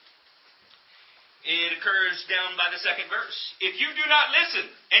chapter. It occurs down by the 2nd verse. If you do not listen,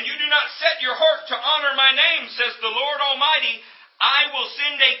 and you do not set your heart to honor my name, says the Lord Almighty, I will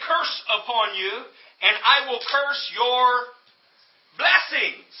send a curse upon you, and I will curse your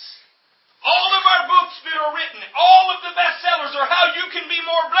blessings. All of our books that are written, all of the bestsellers are how you can be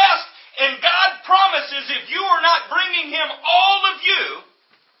more blessed. And God promises if you are not bringing Him all of you,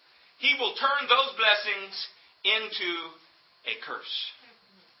 He will turn those blessings into a curse.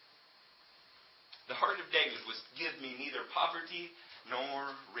 The heart of David was, give me neither poverty nor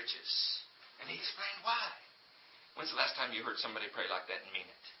riches. And he explained why. When's the last time you heard somebody pray like that and mean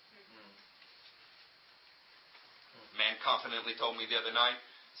it? A man confidently told me the other night,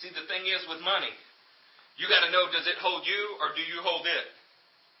 see, the thing is with money, you got to know, does it hold you or do you hold it?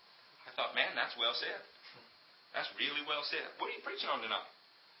 I thought, man, that's well said. That's really well said. What are you preaching on tonight?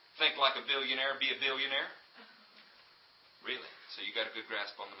 Think like a billionaire, be a billionaire? Really? So you got a good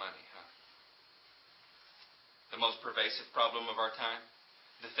grasp on the money, huh? The most pervasive problem of our time,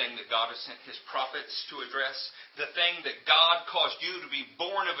 the thing that God has sent His prophets to address, the thing that God caused you to be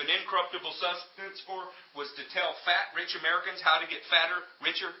born of an incorruptible substance for, was to tell fat, rich Americans how to get fatter,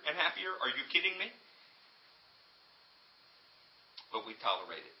 richer, and happier. Are you kidding me? But we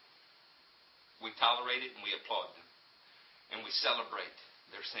tolerate it. We tolerate it and we applaud them. And we celebrate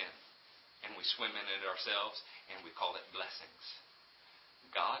their sin. And we swim in it ourselves and we call it blessings.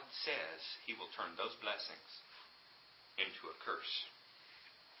 God says He will turn those blessings into a curse.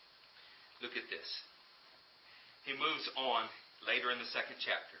 Look at this. He moves on later in the 2nd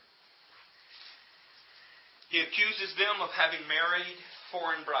chapter. He accuses them of having married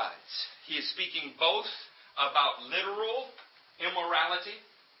foreign brides. He is speaking both about literal immorality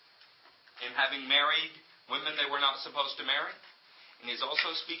in having married women they were not supposed to marry. And he's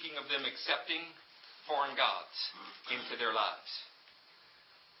also speaking of them accepting foreign gods into their lives.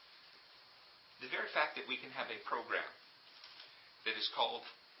 The very fact that we can have a program that is called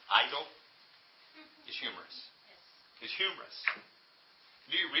Idol is humorous. It's humorous.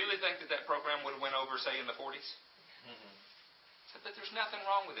 Do you really think that program would have went over, say, in the 40s? But there's nothing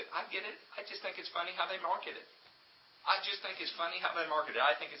wrong with it. I get it. I just think it's funny how they market it. I just think it's funny how they market it.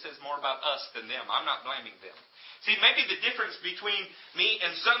 I think it says more about us than them. I'm not blaming them. See, maybe the difference between me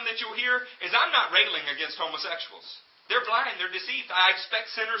and some that you'll hear is I'm not railing against homosexuals. They're blind. They're deceived. I expect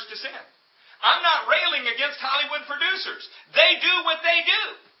sinners to sin. I'm not railing against Hollywood producers. They do what they do.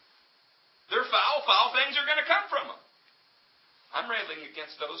 They're foul. Foul things are going to come from them. I'm railing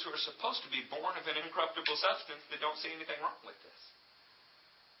against those who are supposed to be born of an incorruptible substance that don't see anything wrong with this.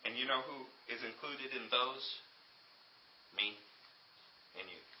 And you know who is included in those? Me and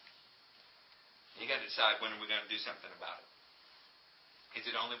you. You got to decide, when are we going to do something about it? Is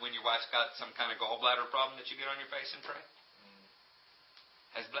it only when your wife's got some kind of gallbladder problem that you get on your face and pray?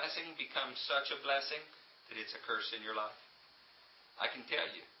 Has blessing become such a blessing that it's a curse in your life? I can tell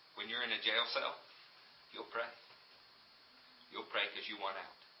you, when you're in a jail cell, you'll pray. You'll pray because you want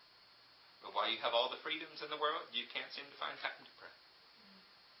out. But while you have all the freedoms in the world, you can't seem to find time to pray.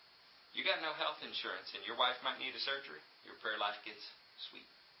 You got no health insurance and your wife might need a surgery, your prayer life gets sweet.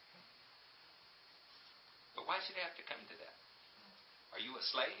 But why should it have to come to that? Are you a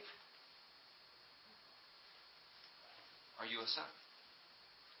slave? Are you a son?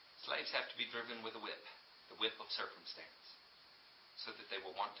 Slaves have to be driven with a whip, the whip of circumstance, so that they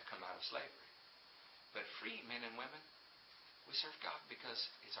will want to come out of slavery. But free men and women, we serve God because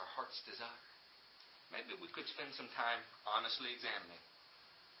it's our heart's desire. Maybe we could spend some time honestly examining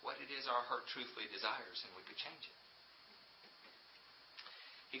what it is our heart truthfully desires, and we could change it.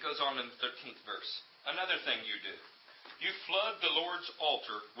 He goes on in the 13th verse. Another thing you do. You flood the Lord's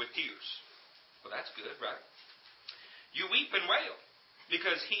altar with tears. Well, that's good, right? You weep and wail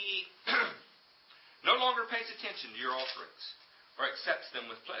because He no longer pays attention to your offerings or accepts them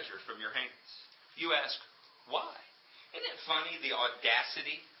with pleasure from your hands. You ask, why? Isn't it funny, the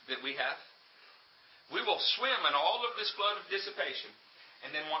audacity that we have? We will swim in all of this flood of dissipation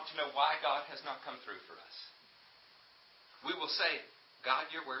and then want to know why God has not come through for us. We will say, God,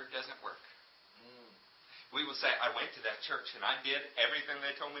 your word doesn't work. We will say, I went to that church and I did everything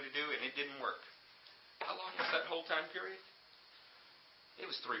they told me to do and it didn't work. How long was that whole time period? It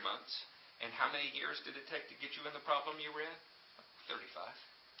was 3 months. And how many years did it take to get you in the problem you were in? 35.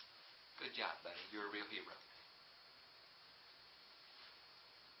 Good job, buddy. You're a real hero.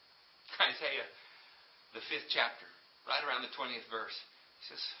 Isaiah, the 5th chapter, right around the 20th verse. He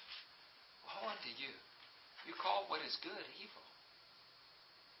says, woe unto you. You call what is good evil.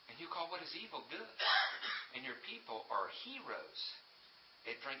 And you call what is evil good. And your people are heroes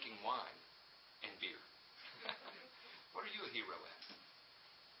at drinking wine and beer. What are you a hero at?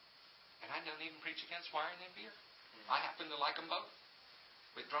 And I don't even preach against wine and beer. I happen to like them both.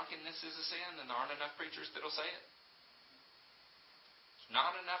 But drunkenness is a sin, and there aren't enough preachers that'll say it. There's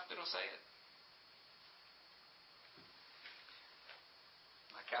not enough that'll say it.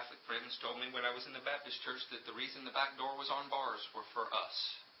 My Catholic friends told me when I was in the Baptist church that the reason the back door was on bars were for us.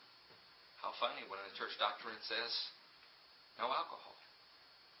 How funny when the church doctrine says no alcohol.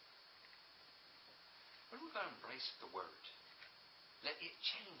 When are we going to embrace the Word? Let it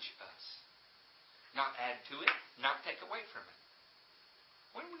change us. Not add to it, not take away from it.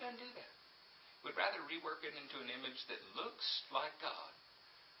 When are we going to do that? We'd rather rework it into an image that looks like God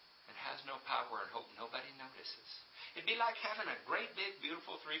and has no power and hope nobody notices. It'd be like having a great big,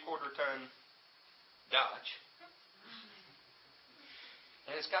 beautiful 3/4 ton Dodge.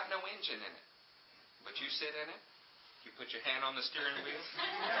 And it's got no engine in it. But you sit in it, you put your hand on the steering wheel,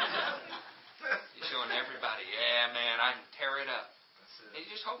 you're showing everybody, yeah, man, I can tear it up. And you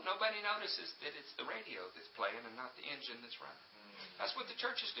just hope nobody notices that it's the radio that's playing and not the engine that's running. That's what the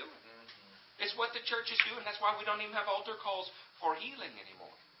church is doing. It's what the church is doing. That's why we don't even have altar calls for healing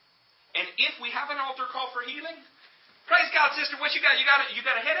anymore. And if we have an altar call for healing, Praise God, sister. What you got? You got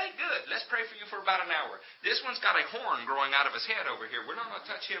a headache? Good. Let's pray for you for about an hour. This one's got a horn growing out of his head over here. We're not going to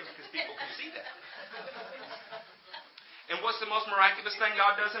touch him because people can see that. And what's the most miraculous thing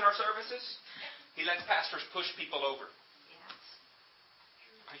God does in our services? He lets pastors push people over.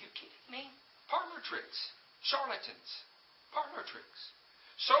 Are you kidding me? Parlor tricks. Charlatans. Parlor tricks.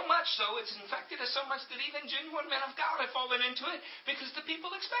 So much so, it's infected us so much that even genuine men of God have fallen into it because the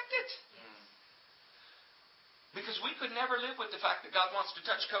people expect it. Because we could never live with the fact that God wants to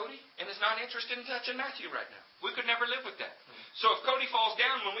touch Cody and is not interested in touching Matthew right now. We could never live with that. So if Cody falls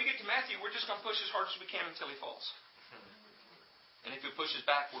down, when we get to Matthew, we're just going to push as hard as we can until he falls. And if he pushes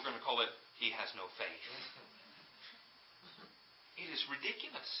back, we're going to call it, he has no faith. It is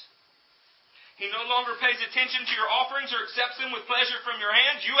ridiculous. He no longer pays attention to your offerings or accepts them with pleasure from your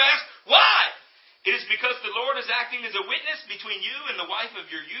hands. You ask, why? It is because the Lord is acting as a witness between you and the wife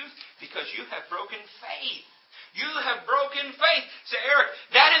of your youth because you have broken faith. You have broken faith. Say, Eric,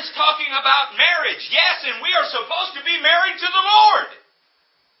 that is talking about marriage. Yes, and we are supposed to be married to the Lord.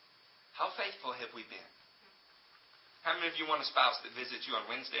 How faithful have we been? How many of you want a spouse that visits you on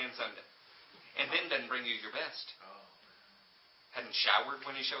Wednesday and Sunday and then doesn't bring you your best? Hadn't showered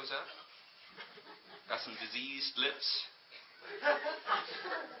when he shows up? Got some diseased lips?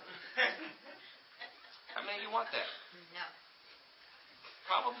 How many of you want that? No.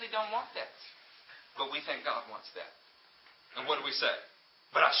 Probably don't want that. But we think God wants that. And what do we say?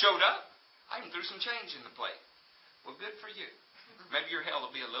 But I showed up. I even threw some change in the plate. Well, good for you. Maybe your hell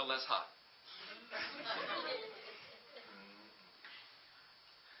will be a little less hot.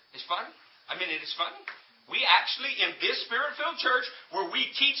 It's funny. I mean, it is funny. We actually, in this Spirit-filled church, where we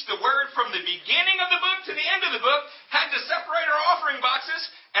teach the Word from the beginning of the book to the end of the book, had to separate our offering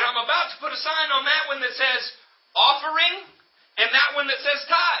boxes, and I'm about to put a sign on that one that says offering, and that one that says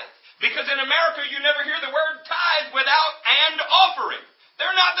tithe. Because in America, you never hear the word tithe without and offering.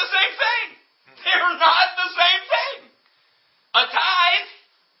 They're not the same thing. They're not the same thing. A tithe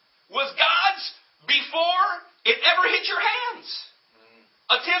was God's before it ever hit your hands.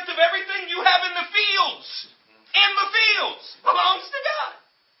 A tenth of everything you have in the fields belongs to God.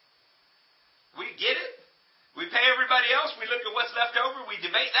 We get it. We pay everybody else. We look at what's left over. We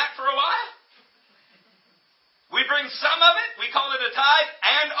debate that for a while. We bring some of it. We call it a tithe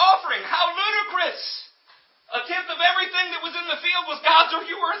and offering. How ludicrous. A tenth of everything that was in the field was God's or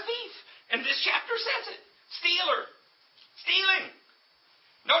you were a thief. And this chapter says it. Stealer. Stealing.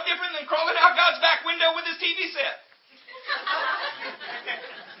 No different than crawling out God's back window with his TV set.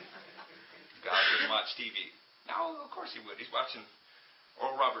 God wouldn't watch TV. No, of course he would. He's watching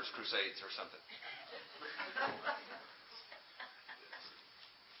Oral Roberts Crusades or something.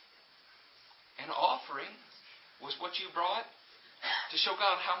 An offering was what you brought to show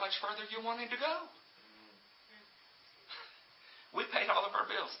God how much further you wanted to go. We paid all of our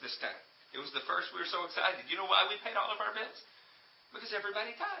bills this time. It was the first. We were so excited. You know why we paid all of our bills? Because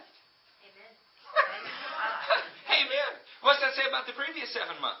everybody tithed. Amen. Amen. What's that say about the previous 7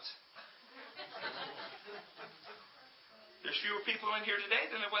 months? There's fewer people in here today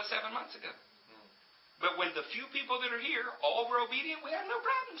than there was 7 months ago. But when the few people that are here all were obedient, we had no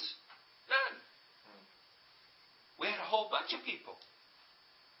problems. None. We had a whole bunch of people.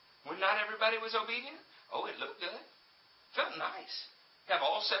 When not everybody was obedient, oh, it looked good. Felt nice. Have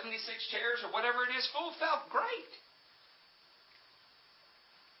all 76 chairs or whatever it is full felt great.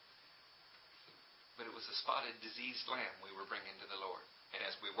 But it was a spotted, diseased lamb we were bringing to the Lord. And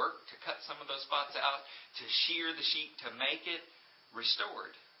as we worked to cut some of those spots out, to shear the sheep, to make it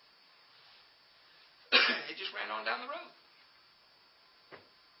restored, it just ran on down the road.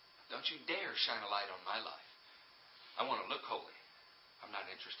 Don't you dare shine a light on my life. I want to look holy. I'm not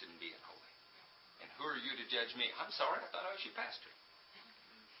interested in being holy. And who are you to judge me? I'm sorry, I thought I was your pastor.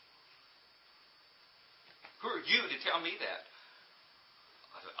 Who are you to tell me that?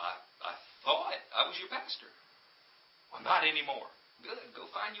 I thought I was your pastor. Well, not anymore. Good.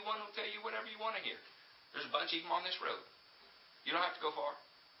 Go find you one who'll tell you whatever you want to hear. There's a bunch of them on this road. You don't have to go far.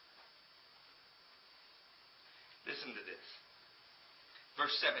 Listen to this.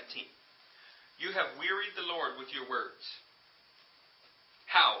 Verse 17. You have wearied the Lord with your words.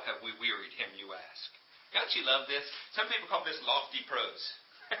 How have we wearied him, you ask? Don't you love this? Some people call this lofty prose.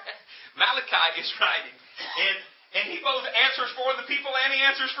 Malachi is writing, and he both answers for the people and he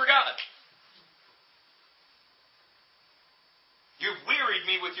answers for God. You've wearied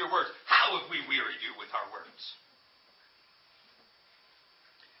me with your words. How have we wearied you with our words?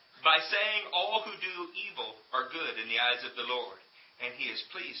 By saying all who do evil are good in the eyes of the Lord, and he is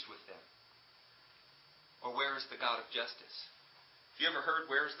pleased with them. Or where is the God of justice? Have you ever heard,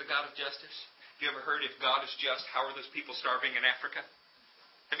 where is the God of justice? You ever heard, if God is just, how are those people starving in Africa?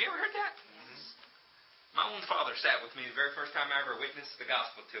 Have you ever heard that? My own father sat with me the very first time I ever witnessed the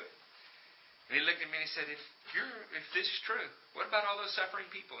gospel to him. And he looked at me and he said, if this is true, what about all those suffering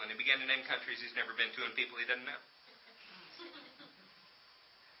people? And he began to name countries he's never been to and people he doesn't know.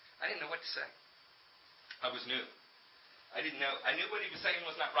 I didn't know what to say. I was new. I knew what he was saying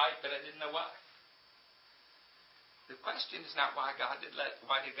was not right, but I didn't know why. The question is not why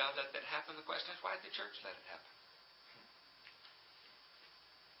did God let that happen? The question is, why did the church let it happen?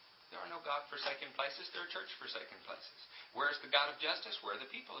 There are no God-forsaken places. There are church-forsaken places. Where is the God of justice? Where are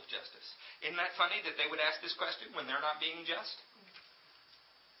the people of justice? Isn't that funny that they would ask this question when they're not being just?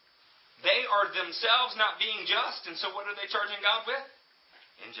 They are themselves not being just, and so what are they charging God with?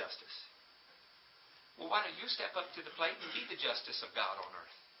 Injustice. Well, why don't you step up to the plate and be the justice of God on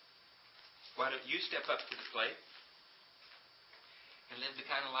earth? Why don't you step up to the plate and live the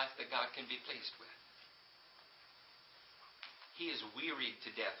kind of life that God can be pleased with? He is wearied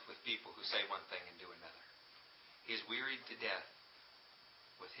to death with people who say one thing and do another. He is wearied to death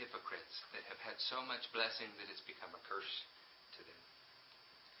with hypocrites that have had so much blessing that it's become a curse to them.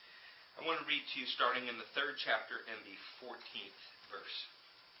 I want to read to you starting in the 3rd chapter and the 14th verse.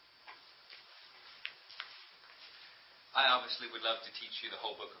 I obviously would love to teach you the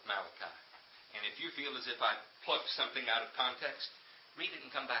whole book of Malachi. And if you feel as if I plucked something out of context, read it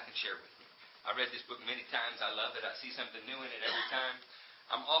and come back and share with me. I read this book many times. I love it. I see something new in it every time.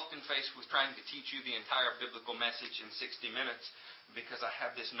 I'm often faced with trying to teach you the entire biblical message in 60 minutes because I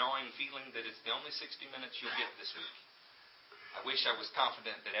have this gnawing feeling that it's the only 60 minutes you'll get this week. I wish I was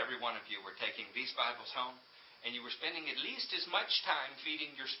confident that every one of you were taking these Bibles home and you were spending at least as much time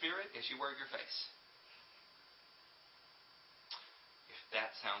feeding your spirit as you were your face. If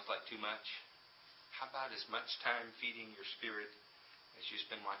that sounds like too much, how about as much time feeding your spirit as you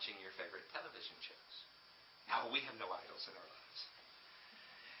spend watching your favorite television shows? No, we have no idols in our lives.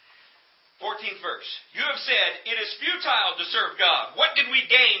 14th verse. You have said, it is futile to serve God. What did we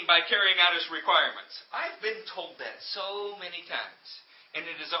gain by carrying out His requirements? I've been told that so many times. And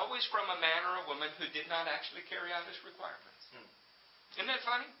it is always from a man or a woman who did not actually carry out His requirements. Isn't that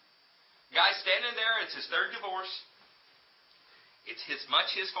funny? Guy standing there, it's his 3rd divorce. It's as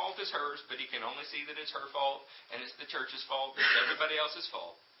much his fault as hers, but he can only see that it's her fault, and it's the church's fault, and it's everybody else's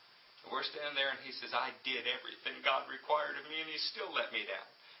fault. And we're standing there, and he says, I did everything God required of me, and He still let me down.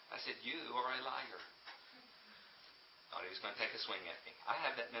 I said, you are a liar. Thought he was going to take a swing at me. I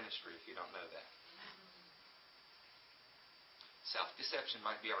have that ministry, if you don't know that. Self-deception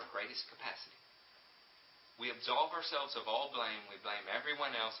might be our greatest capacity. We absolve ourselves of all blame, we blame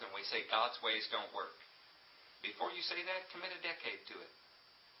everyone else, and we say God's ways don't work. Before you say that, commit a decade to it.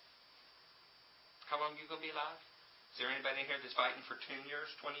 How long are you going to be alive? Is there anybody here that's fighting for 10 years,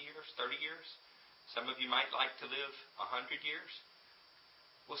 20 years, 30 years? Some of you might like to live 100 years.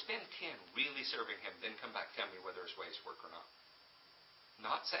 Well, spend 10 really serving Him, then come back and tell me whether His ways work or not.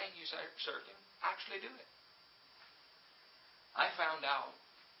 Not saying you serve Him. Actually do it. I found out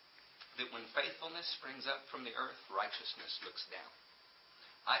that when faithfulness springs up from the earth, righteousness looks down.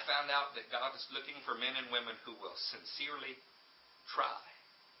 I found out that God is looking for men and women who will sincerely try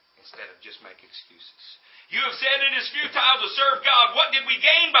instead of just make excuses. You have said it is futile to serve God. What did we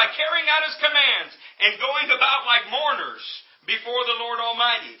gain by carrying out His commands and going about like mourners before the Lord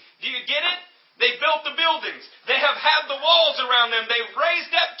Almighty? Do you get it? They built the buildings. They have had the walls around them. They've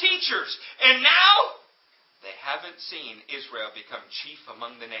raised up teachers. And now they haven't seen Israel become chief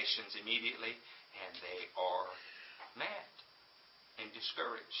among the nations immediately, and they are mad and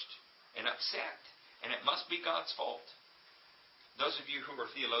discouraged and upset, and it must be God's fault. Those of you who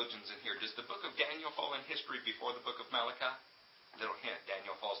are theologians in here, does the book of Daniel fall in history before the book of Malachi? Little hint,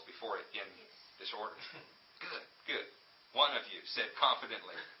 Daniel falls before it in this order. Good. One of you said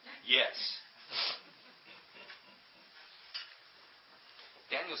confidently, yes.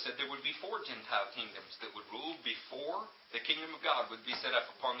 Daniel said there would be 4 Gentile kingdoms that would rule before the kingdom of God would be set up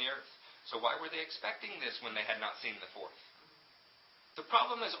upon the earth. So why were they expecting this when they had not seen the 4th? The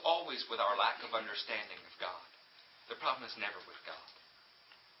problem is always with our lack of understanding of God. The problem is never with God.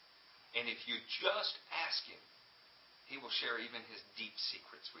 And if you just ask Him, He will share even His deep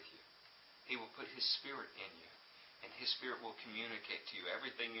secrets with you. He will put His Spirit in you, and His Spirit will communicate to you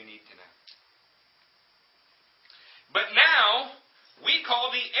everything you need to know. But now, we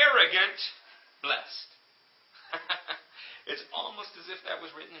call the arrogant blessed. It's almost as if that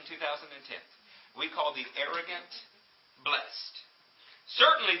was written in 2010. We call the arrogant blessed.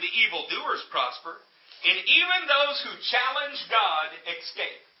 Certainly the evildoers prosper, and even those who challenge God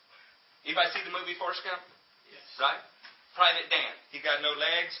escape. Anybody see the movie Forrest Gump? Yes. Right? Private Dan. He got no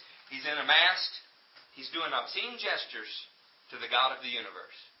legs. He's in a mask. He's doing obscene gestures to the God of the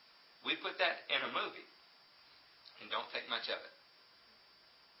universe. We put that in a movie and don't think much of it.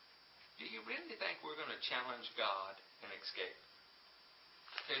 Do you really think we're going to challenge God and escape?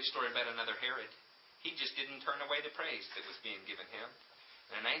 I'll tell you a story about another Herod. He just didn't turn away the praise that was being given him.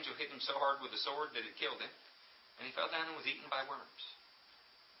 And an angel hit him so hard with a sword that it killed him. And he fell down and was eaten by worms.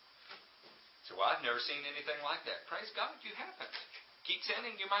 So I've never seen anything like that. Praise God, you haven't. Keep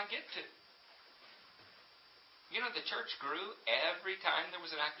sinning, you might get to. You know, the church grew every time there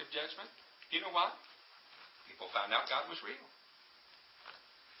was an act of judgment. Do you know why? People found out God was real.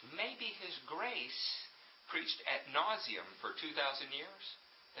 Maybe His grace, preached ad nauseum for 2,000 years,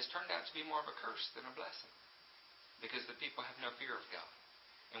 has turned out to be more of a curse than a blessing. Because the people have no fear of God.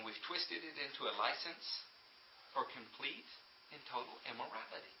 And we've twisted it into a license for complete and total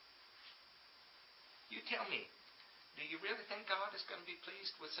immorality. You tell me, do you really think God is going to be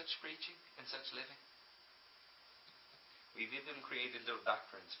pleased with such preaching and such living? We've even created little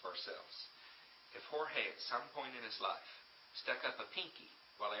doctrines for ourselves. If Jorge at some point in his life stuck up a pinky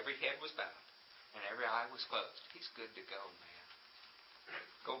while every head was bowed and every eye was closed, he's good to go, man.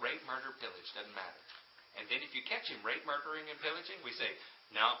 Go rape, murder, pillage, doesn't matter. And then if you catch him rape, murdering, and pillaging, we say,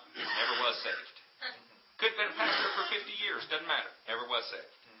 no, never was saved. Could have been a pastor for 50 years, doesn't matter. Never was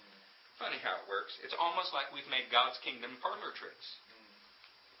saved. Funny how it works. It's almost like we've made God's kingdom parlor tricks.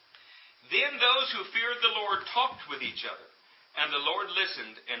 Then those who feared the Lord talked with each other, and the Lord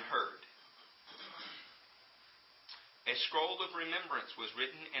listened and heard. A scroll of remembrance was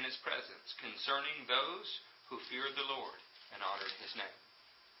written in His presence concerning those who feared the Lord and honored His name.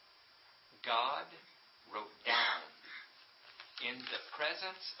 God wrote down in the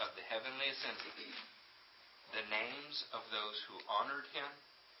presence of the heavenly assembly the names of those who honored Him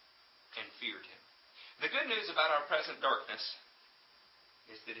and feared Him. The good news about our present darkness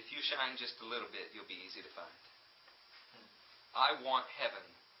is that if you shine just a little bit, you'll be easy to find. I want heaven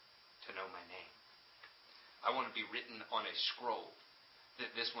to know my name. I want to be written on a scroll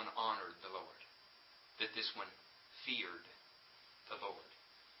that this one honored the Lord, that this one feared the Lord.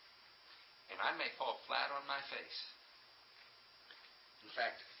 And I may fall flat on my face. In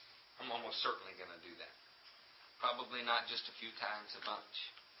fact, I'm almost certainly going to do that. Probably not just a few times a bunch.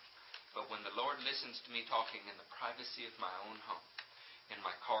 But when the Lord listens to me talking in the privacy of my own home, in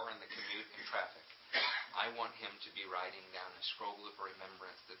my car in the commute and traffic, I want Him to be writing down a scroll of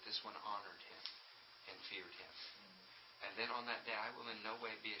remembrance that this one honored Him and feared Him. And then on that day, I will in no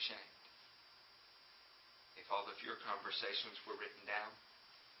way be ashamed. If all of your conversations were written down,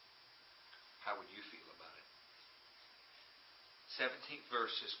 how would you feel about it? 17th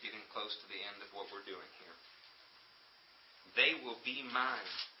verse is getting close to the end of what we're doing here. They will be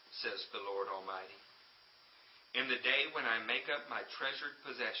mine, says the Lord Almighty. In the day when I make up my treasured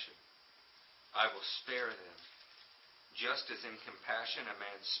possession, I will spare them, just as in compassion a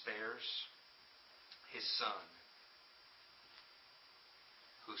man spares his son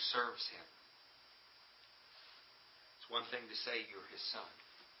who serves him. It's one thing to say you're his son.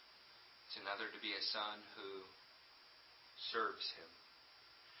 It's another to be a son who serves him.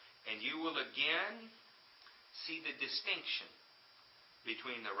 And you will again see the distinction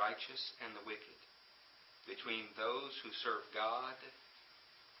between the righteous and the wicked, between those who serve God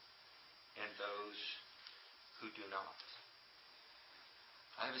and those who do not.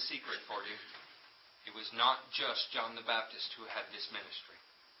 I have a secret for you. It was not just John the Baptist who had this ministry.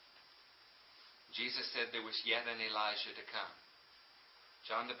 Jesus said there was yet an Elijah to come.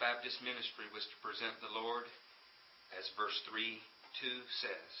 John the Baptist's ministry was to present the Lord, as verse 3:2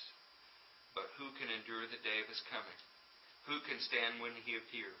 says, but who can endure the day of His coming? Who can stand when He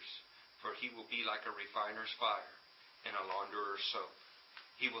appears? For He will be like a refiner's fire and a launderer's soap.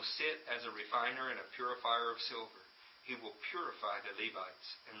 He will sit as a refiner and a purifier of silver. He will purify the Levites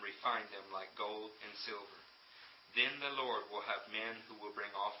and refine them like gold and silver. Then the Lord will have men who will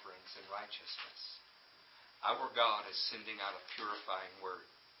bring offerings in righteousness. Our God is sending out a purifying word.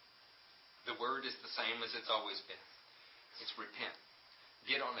 The word is the same as it's always been. It's repent.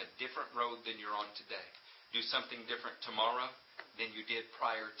 Get on a different road than you're on today. Do something different tomorrow than you did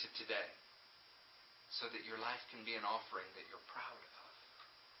prior to today, so that your life can be an offering that you're proud of,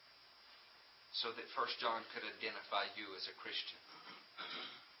 so that 1 John could identify you as a Christian,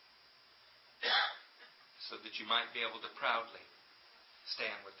 so that you might be able to proudly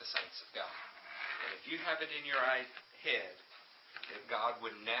stand with the saints of God. And if you have it in your head that God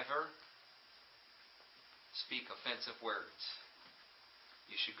would never speak offensive words,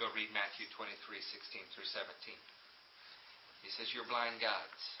 you should go read Matthew 23:16-17. He says, you're blind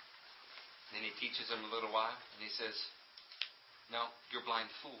guides. Then He teaches them a little while, and He says, No, you're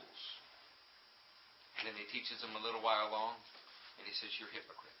blind fools. And then he teaches them a little while long, and he says, you're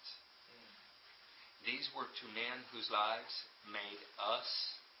hypocrites. These were two men whose lives made us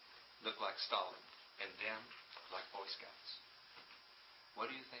look like Stalin, and them like Boy Scouts. What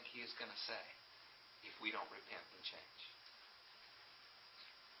do you think he is going to say if we don't repent and change?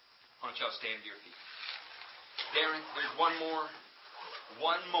 Why don't y'all stand to your feet? Darren, there's one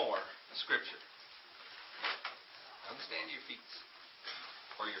more scripture. Now stand to your feet.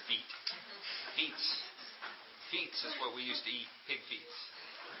 Or your feet. Feets. Feets is what we used to eat. Pig feets.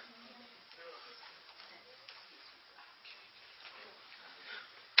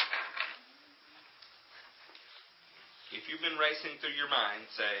 If you've been racing through your mind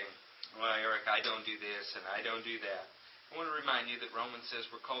saying, well, Eric, I don't do this and I don't do that, I want to remind you that Romans says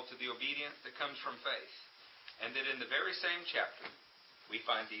we're called to the obedience that comes from faith. And that in the very same chapter, we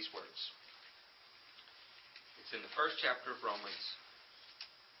find these words. It's in the first chapter of Romans,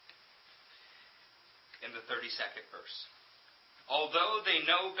 in the 32nd verse. Although they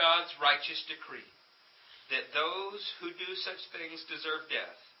know God's righteous decree, that those who do such things deserve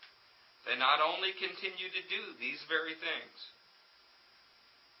death, they not only continue to do these very things,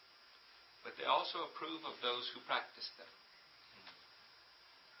 but they also approve of those who practice them.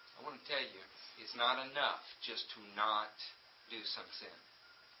 I want to tell you, it's not enough just to not do some sin.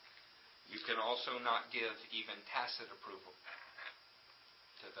 You can also not give even tacit approval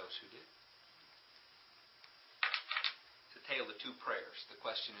to those who do. It's a tale of two prayers. The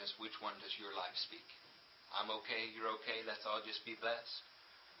question is, which one does your life speak? I'm okay, you're okay, let's all just be blessed.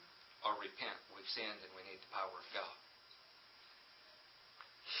 Or repent, we've sinned and we need the power of God.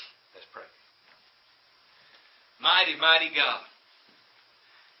 Let's pray. Mighty, mighty God,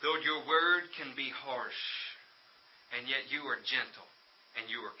 Lord, your word can be harsh, and yet you are gentle and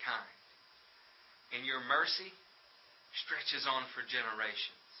you are kind. And your mercy stretches on for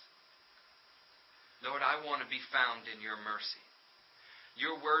generations. Lord, I want to be found in your mercy.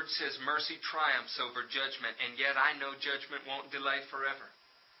 Your word says mercy triumphs over judgment, and yet I know judgment won't delay forever.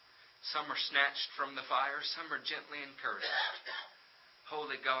 Some are snatched from the fire, some are gently encouraged.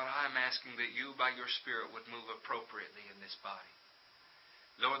 Holy God, I am asking that you, by your Spirit, would move appropriately in this body.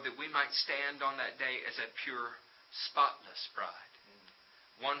 Lord, that we might stand on that day as a pure, spotless bride.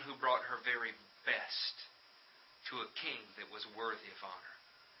 One who brought her very best to a king that was worthy of honor.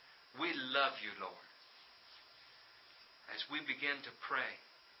 We love you, Lord. As we begin to pray,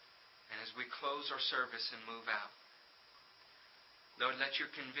 and as we close our service and move out, Lord, let your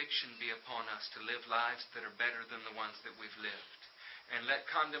conviction be upon us to live lives that are better than the ones that we've lived. And let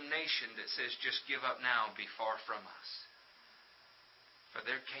condemnation that says just give up now be far from us. For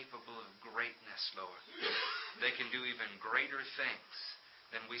they're capable of greatness, Lord. They can do even greater things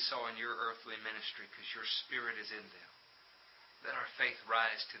than we saw in your earthly ministry because your Spirit is in them. Let our faith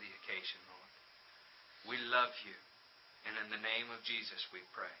rise to the occasion, Lord. We love you. And in the name of Jesus we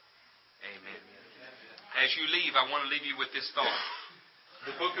pray. Amen. As you leave, I want to leave you with this thought.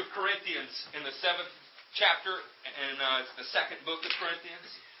 The book of Corinthians in the 7th chapter, and it's the second book of Corinthians,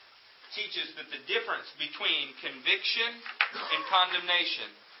 teaches that the difference between conviction and condemnation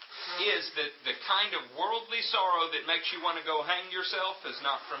is that the kind of worldly sorrow that makes you want to go hang yourself is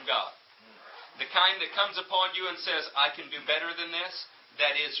not from God. The kind that comes upon you and says, I can do better than this,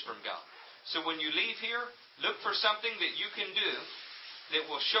 that is from God. So when you leave here, look for something that you can do that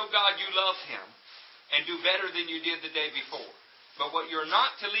will show God you love Him and do better than you did the day before. But what you're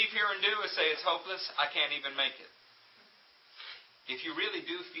not to leave here and do is say, it's hopeless, I can't even make it. If you really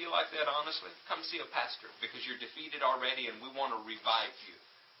do feel like that, honestly, come see a pastor because you're defeated already and we want to revive you.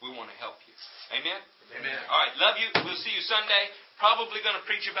 We want to help you. Amen? Amen. All right, love you. We'll see you Sunday. Probably going to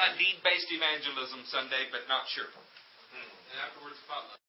preach about deed-based evangelism Sunday, but not sure. And afterwards, potluck.